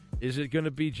 Is it going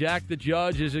to be Jack the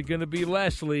Judge? Is it going to be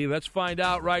Leslie? Let's find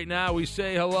out right now. We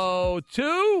say hello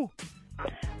to...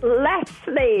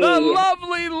 Leslie. The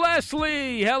lovely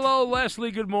Leslie. Hello, Leslie.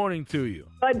 Good morning to you.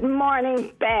 Good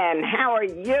morning, Ben. How are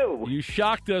you? You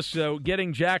shocked us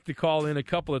getting Jack to call in a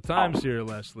couple of times here,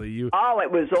 Leslie. It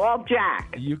was all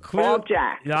Jack. All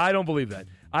Jack. Yeah, I don't believe that.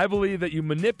 I believe that you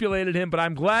manipulated him, but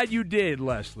I'm glad you did,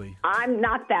 Leslie. I'm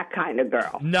not that kind of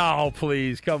girl. No,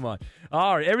 please. Come on.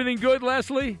 All right. Everything good,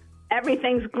 Leslie?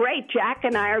 Everything's great. Jack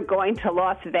and I are going to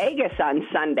Las Vegas on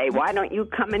Sunday. Why don't you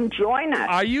come and join us?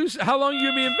 How long are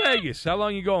you going to be in Vegas? How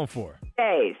long are you going for?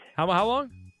 Days. How long?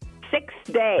 6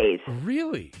 days.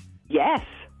 Really? Yes.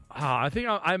 I think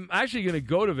I'm actually going to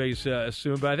go to Vegas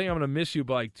soon, but I think I'm going to miss you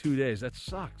by like 2 days. That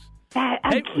sucks.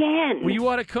 Again. Well, you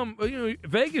ought to come.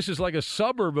 Vegas is like a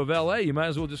suburb of L.A. You might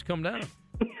as well just come down.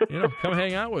 Come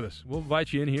hang out with us. We'll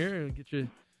invite you in here and get your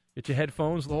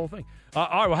headphones, the whole thing. All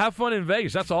right, well, have fun in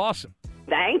Vegas. That's awesome.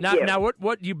 Thank you. Now,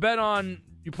 what you bet on?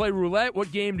 You play roulette?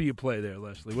 What game do you play there,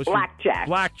 Leslie? Blackjack.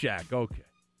 Blackjack, okay.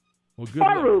 Well, good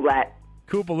or luck. Roulette.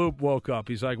 Koopaloop woke up.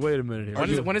 He's like, wait a minute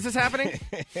here. When is this happening?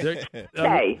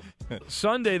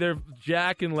 Sunday,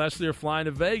 Jack and Leslie are flying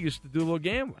to Vegas to do a little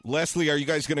gambling. Leslie, are you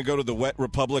guys going to go to the Wet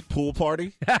Republic pool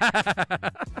party?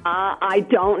 I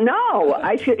don't know.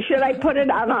 Should I put it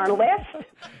on our list?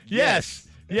 Yes.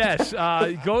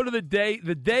 Go to the day.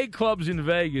 The day clubs in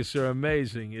Vegas are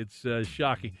amazing. It's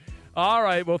shocking. All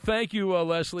right. Well, thank you,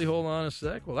 Leslie. Hold on a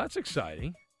sec. Well, that's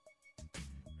exciting.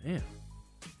 Man.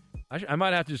 I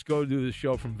might have to just go do the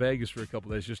show from Vegas for a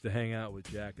couple of days just to hang out with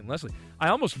Jack and Leslie. I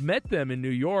almost met them in New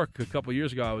York a couple of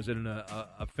years ago. I was at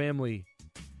a family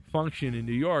function in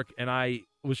New York, and I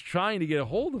was trying to get a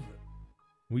hold of them.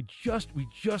 We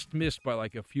just missed by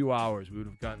like a few hours. We would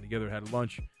have gotten together, had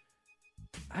lunch.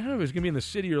 I don't know if it was going to be in the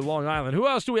city or Long Island. Who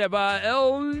else do we have?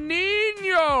 El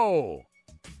Nino.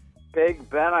 Big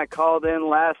Ben, I called in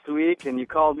last week, and you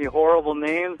called me horrible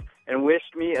names and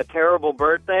wished me a terrible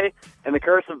birthday. And the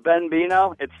curse of Ben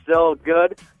Bino, it's still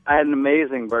good. I had an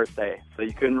amazing birthday, so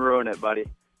you couldn't ruin it, buddy.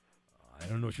 I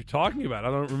don't know what you're talking about.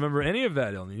 I don't remember any of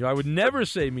that, El Nino. I would never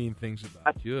say mean things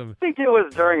about you. I think it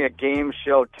was during a game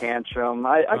show tantrum.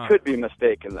 I could be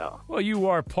mistaken, though. Well, you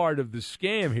are part of the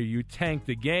scam here. You tanked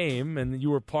the game, and you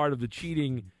were part of the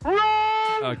cheating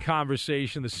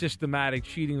conversation, the systematic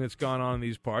cheating that's gone on in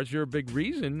these parts. You're a big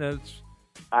reason.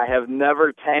 I have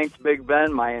never tanked Big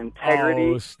Ben. My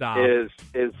integrity is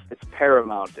it's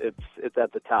paramount. It's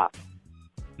at the top.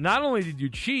 Not only did you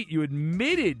cheat, you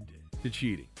admitted to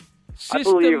cheating.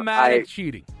 Systematic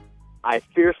cheating. I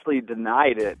fiercely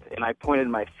denied it, and I pointed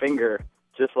my finger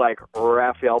just like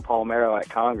Rafael Palmeiro at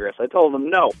Congress. I told him,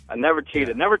 no, I never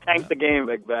cheated. Never tanked the game,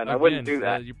 Big Ben. I wouldn't do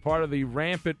that. You're part of the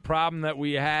rampant problem that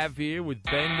we have here with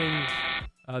bending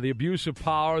the abuse of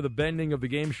power, the bending of the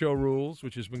game show rules,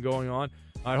 which has been going on.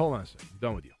 All right, hold on a second. I'm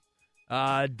done with you.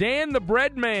 Dan the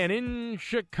Bread Man in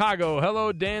Chicago.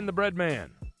 Hello, Dan the Bread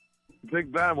Man.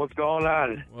 Big Ben, what's going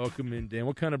on? Welcome in, Dan.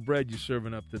 What kind of bread you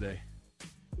serving up today?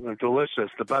 Delicious.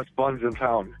 The best buns in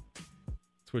town.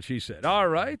 That's what she said. All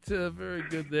right. Very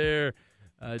good there.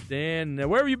 Dan,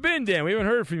 where have you been, Dan? We haven't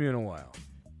heard from you in a while.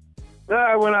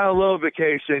 I went on a little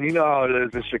vacation. You know how it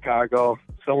is in Chicago.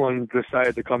 Someone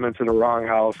decided to come into the wrong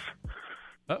house.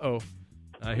 Uh-oh.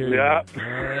 I hear you. Yeah. I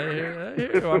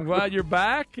hear you. I'm glad you're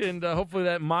back, and hopefully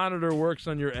that monitor works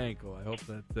on your ankle. I hope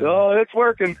that... Oh, it's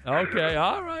working. Okay.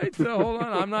 All right. Hold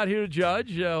on. I'm not here to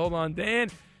judge. Hold on, Dan.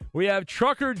 We have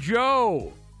Trucker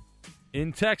Joe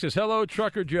in Texas. Hello,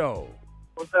 Trucker Joe.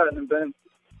 What's happening, Ben?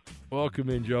 Welcome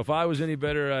in, Joe. If I was any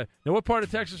better... now, what part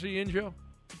of Texas are you in, Joe?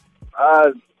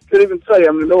 Couldn't even tell you.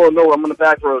 I'm in the middle of nowhere. I'm on the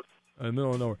back road. In the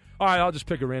middle of nowhere. All right, I'll just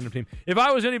pick a random team. If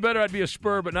I was any better, I'd be a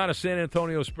Spur, but not a San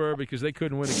Antonio Spur because they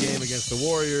couldn't win a game against the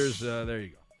Warriors. There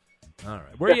you go. All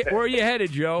right. Where are you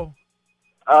headed, Joe?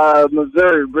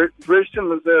 Missouri. Bridgeton,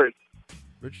 Missouri.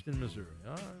 Bridgeton, Missouri.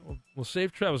 All right. Well,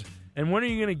 safe travels. And when are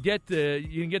you going to get there?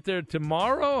 You can get there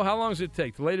tomorrow? How long does it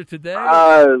take? Later today?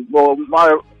 Well, according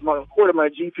to my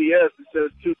GPS, it says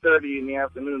 2:30 in the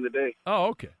afternoon today. Oh,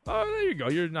 okay. Oh, there you go.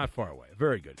 You're not far away.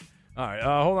 Very good. All right.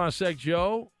 Hold on a sec,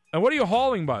 Joe. And what are you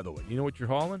hauling, by the way? You know what you're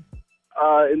hauling?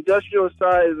 Industrial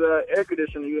size air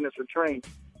conditioning units for trains.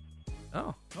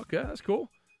 Oh, okay. That's cool.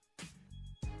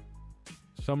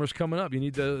 Summer's coming up. You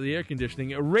need the air conditioning.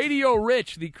 Radio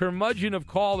Rich, the curmudgeon of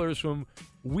callers from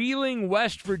Wheeling,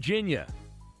 West Virginia.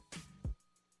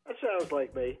 That sounds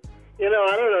like me. You know,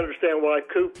 I don't understand why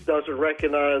Coop doesn't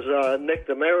recognize Nick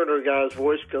the Mariner guy's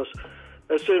voice, because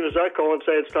as soon as I call and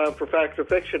say it's time for Fact or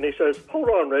Fiction, he says, hold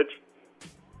on, Rich.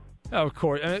 Oh, of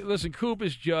course. Listen, Coop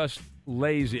is just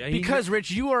lazy. Because, Rich,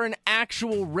 you are an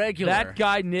actual regular. That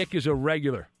guy, Nick, is a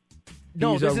regular.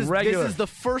 No, He's this regular. is the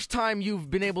first time you've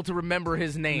been able to remember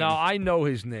his name. No, I know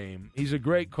his name. He's a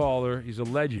great caller. He's a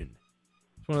legend.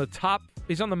 He's one of the top.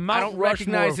 He's on the Mount Rushmore I don't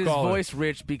recognize his callers. voice,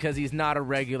 Rich, because he's not a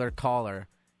regular caller.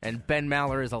 And Ben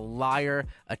Maller is a liar,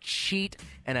 a cheat,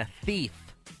 and a thief.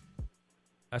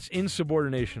 That's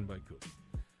insubordination by Coop.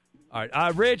 All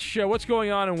right. Rich, what's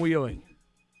going on in Wheeling?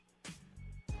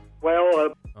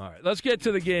 Well, all right, let's get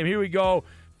to the game. Here we go.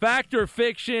 Fact or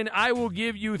fiction, I will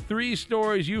give you 3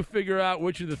 stories. You figure out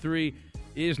which of the 3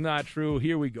 is not true.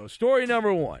 Here we go. Story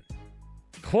number 1.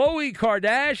 Khloe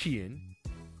Kardashian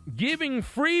giving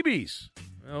freebies.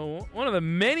 One of the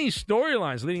many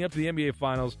storylines leading up to the NBA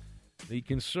Finals, the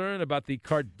concern about the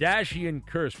Kardashian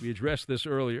curse. We addressed this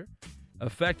earlier.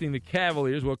 affecting the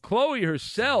Cavaliers. Well, Chloe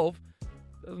herself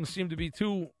doesn't seem to be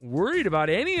too worried about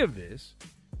any of this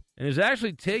and is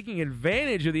actually taking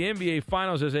advantage of the NBA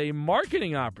Finals as a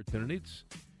marketing opportunity. It's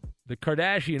the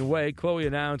Kardashian way. Chloe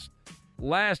announced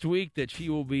last week that she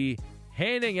will be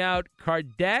handing out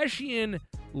Kardashian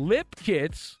lip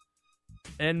kits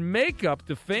and makeup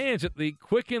to fans at the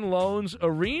Quicken Loans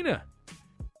Arena.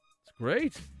 It's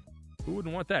great. Who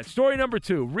wouldn't want that? Story number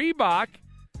 2, Reebok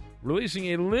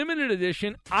releasing a limited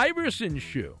edition Iverson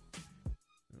shoe.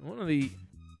 One of the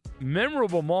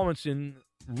memorable moments in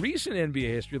recent NBA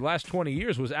history, the last 20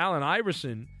 years, was Allen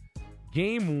Iverson,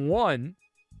 Game 1,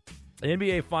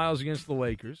 NBA Finals against the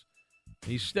Lakers.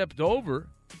 He stepped over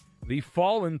the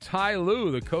fallen Ty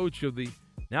Lue, the coach of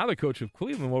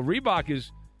Cleveland. Well, Reebok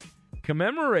is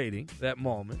commemorating that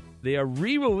moment. They are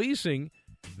re-releasing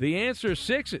the Answer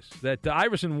 6s that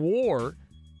Iverson wore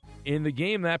in the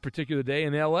game that particular day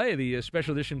in L.A. The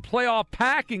special edition playoff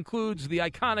pack includes the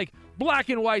iconic black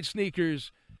and white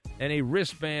sneakers and a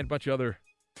wristband, a bunch of other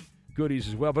goodies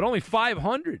as well. But only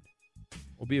 500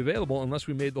 will be available unless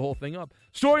we made the whole thing up.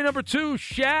 Story number 2,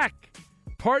 Shaq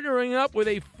partnering up with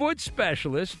a foot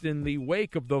specialist in the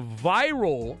wake of the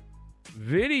viral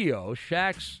video.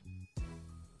 Shaq's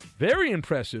very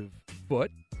impressive foot,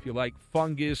 if you like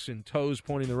fungus and toes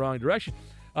pointing the wrong direction,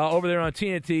 over there on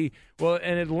TNT. Well,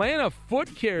 an Atlanta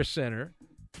foot care center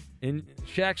in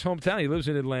Shaq's hometown, he lives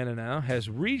in Atlanta now, has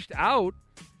reached out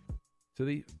to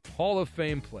the Hall of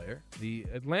Fame player. The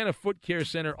Atlanta Foot Care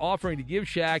Center offering to give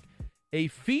Shaq a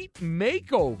feet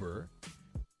makeover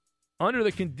under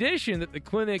the condition that the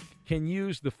clinic can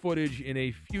use the footage in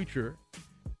a future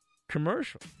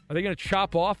commercial. Are they going to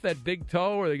chop off that big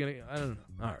toe, or are they going to, I don't know.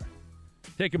 All right.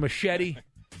 Take a machete.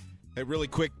 Hey, really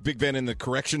quick, Big Ben in the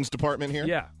corrections department here.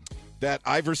 Yeah. That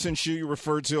Iverson shoe you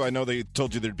referred to, I know they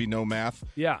told you there'd be no math.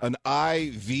 Yeah. An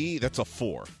IV, that's a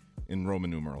 4 in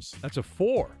Roman numerals. That's a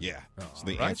 4? Yeah. So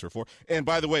the answer 4. And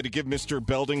by the way, to give Mr.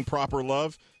 Belding proper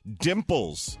love,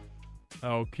 Dimples.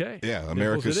 Okay. Yeah,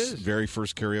 America's very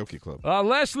first karaoke club.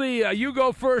 Leslie, you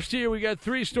go first here. We got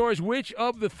 3 stories. Which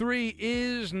of the 3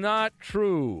 is not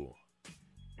true?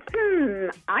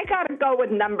 I got to go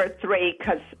with number 3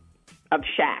 because of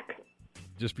Shaq.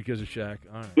 Just because of Shaq?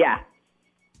 All right. Yeah.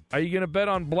 Are you going to bet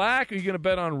on black or are you going to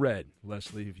bet on red,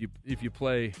 Leslie, if you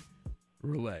play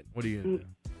roulette? What are you going to do?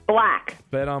 Black.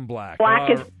 Bet on black. Black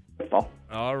is beautiful.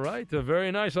 All right.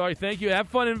 Very nice. All right. Thank you. Have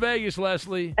fun in Vegas,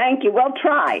 Leslie. Thank you. We'll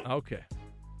try. Okay.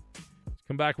 Let's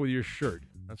come back with your shirt.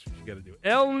 That's what you got to do.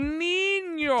 El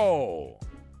Nino.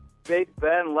 Big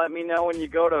Ben, let me know when you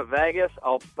go to Vegas.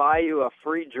 I'll buy you a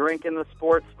free drink in the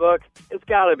sports book. It's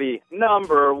got to be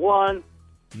number 1.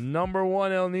 Number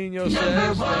 1, El Nino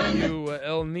says. Thank you,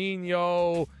 El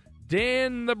Nino.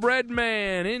 Dan the Bread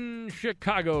Man in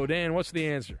Chicago. Dan, what's the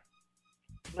answer?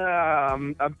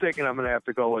 I'm thinking I'm going to have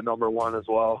to go with number 1 as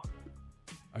well.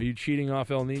 Are you cheating off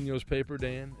El Nino's paper,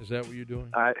 Dan? Is that what you're doing?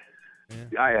 I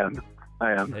am.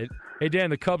 Hey, Dan,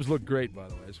 the Cubs look great, by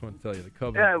the way. I just want to tell you. The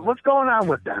Cubs. Yeah, what's going on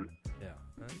with them? Yeah.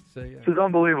 This is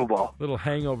unbelievable. Little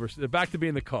hangovers. They're back to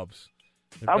being the Cubs.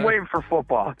 I'm waiting for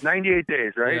football. 98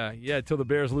 days, right? Yeah, until the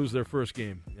Bears lose their first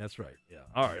game. That's right. Yeah.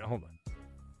 All right, hold on.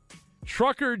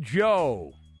 Trucker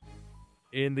Joe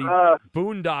in the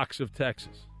boondocks of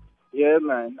Texas. Yeah,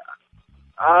 man.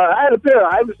 I had a pair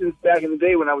of Iversons back in the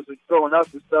day when I was growing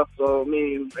up and stuff. So, I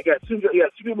mean, I got two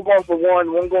people going for one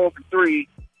going for 3.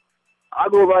 I'll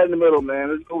go right in the middle, man.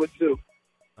 Let's go with 2.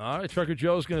 All right, Trucker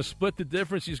Joe's going to split the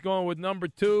difference. He's going with number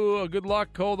 2. Good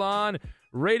luck. Hold on.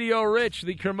 Radio Rich,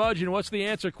 the curmudgeon. What's the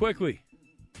answer quickly?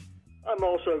 I'm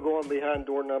also going behind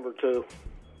door number 2.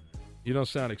 You don't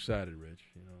sound excited, Rich.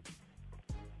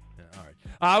 Yeah,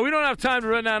 all right. We don't have time to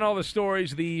run down all the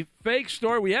stories. The fake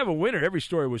story, we have a winner. Every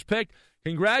story was picked.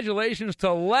 Congratulations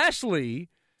to Leslie.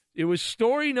 It was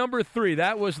story number 3.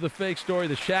 That was the fake story,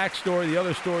 the Shaq story. The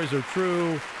other stories are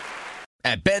true.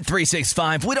 At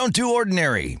Bet365, we don't do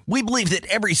ordinary. We believe that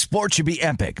every sport should be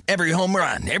epic. Every home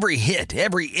run, every hit,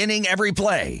 every inning, every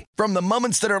play. From the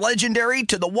moments that are legendary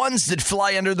to the ones that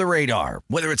fly under the radar.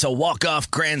 Whether it's a walk-off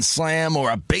grand slam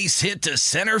or a base hit to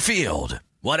center field.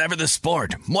 Whatever the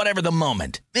sport, whatever the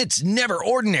moment. It's never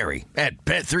ordinary at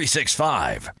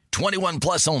Bet365. 21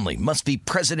 plus only. Must be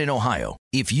present in Ohio.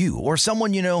 If you or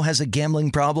someone you know has a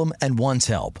gambling problem and wants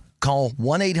help, call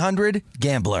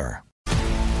 1-800-GAMBLER.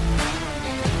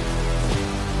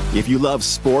 If you love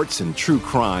sports and true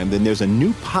crime, then there's a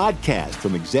new podcast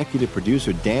from executive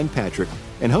producer Dan Patrick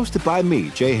and hosted by me,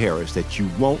 Jay Harris, that you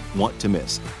won't want to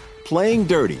miss. Playing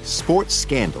Dirty: Sports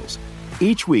Scandals.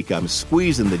 Each week, I'm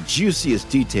squeezing the juiciest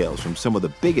details from some of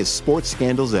the biggest sports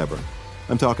scandals ever.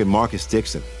 I'm talking Marcus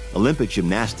Dixon, Olympic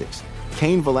gymnastics,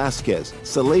 Cain Velasquez,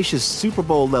 salacious Super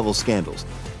Bowl-level scandals.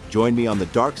 Join me on the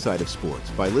dark side of sports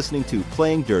by listening to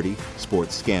Playing Dirty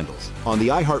Sports Scandals on the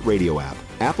iHeartRadio app,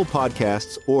 Apple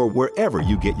Podcasts, or wherever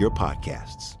you get your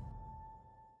podcasts.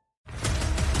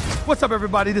 What's up,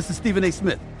 everybody? This is Stephen A.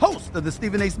 Smith, host of the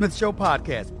Stephen A. Smith Show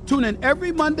podcast. Tune in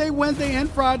every Monday, Wednesday, and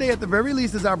Friday at the very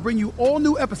least as I bring you all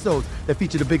new episodes that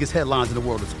feature the biggest headlines in the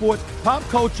world of sports, pop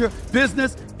culture,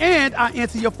 business, and I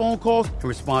answer your phone calls and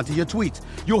respond to your tweets.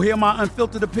 You'll hear my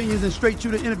unfiltered opinions and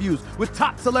straight-shooter interviews with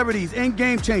top celebrities and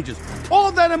game changers.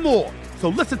 All that and more. So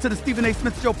listen to the Stephen A.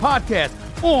 Smith Show podcast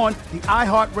on the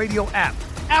iHeartRadio app,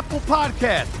 Apple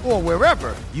Podcasts, or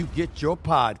wherever you get your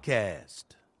podcast.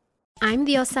 I'm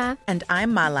Diosa. And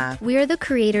I'm Mala. We are the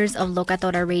creators of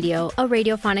Locatora Radio, a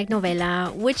radiophonic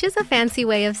novela, which is a fancy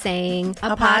way of saying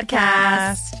a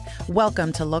podcast.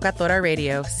 Welcome to Locatora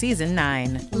Radio, Season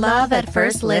 9. Love at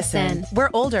first listen. We're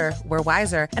older, we're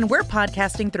wiser, and we're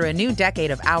podcasting through a new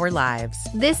decade of our lives.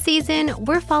 This season,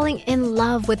 we're falling in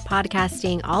love with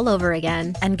podcasting all over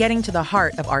again. And getting to the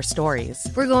heart of our stories.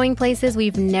 We're going places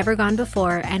we've never gone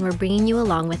before, and we're bringing you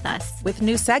along with us. With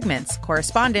new segments,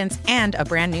 correspondence, and a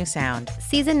brand new sound.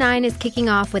 Season 9 is kicking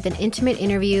off with an intimate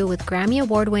interview with Grammy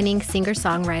Award-winning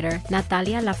singer-songwriter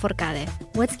Natalia Lafourcade.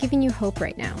 What's giving you hope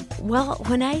right now? Well,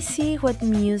 when I see what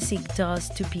music does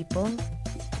to people,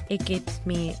 it gives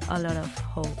me a lot of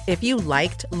hope. If you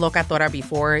liked Locatora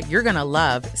before, you're going to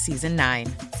love Season 9.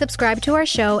 Subscribe to our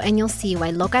show and you'll see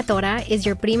why Locatora is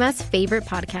your prima's favorite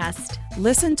podcast.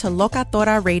 Listen to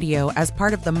Locatora Radio as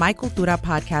part of the My Cultura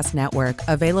Podcast Network,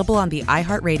 available on the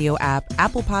iHeartRadio app,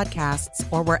 Apple Podcasts,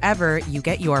 or wherever you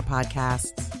get your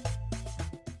podcasts.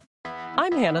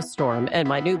 I'm Hannah Storm, and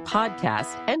my new podcast,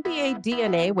 NBA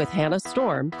DNA with Hannah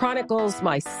Storm, chronicles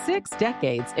my 6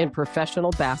 decades in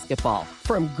professional basketball.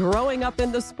 From growing up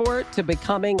in the sport to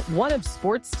becoming one of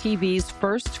sports TV's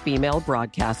first female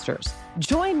broadcasters.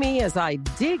 Join me as I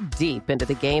dig deep into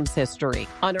the game's history,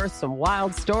 unearth some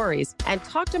wild stories, and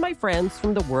talk to my friends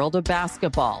from the world of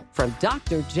basketball, from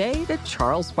Dr. J to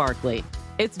Charles Barkley.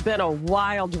 It's been a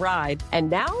wild ride, and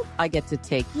now I get to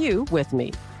take you with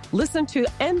me. Listen to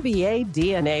NBA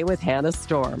DNA with Hannah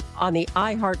Storm on the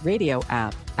iHeartRadio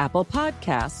app, Apple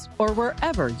Podcasts, or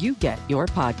wherever you get your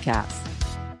podcasts.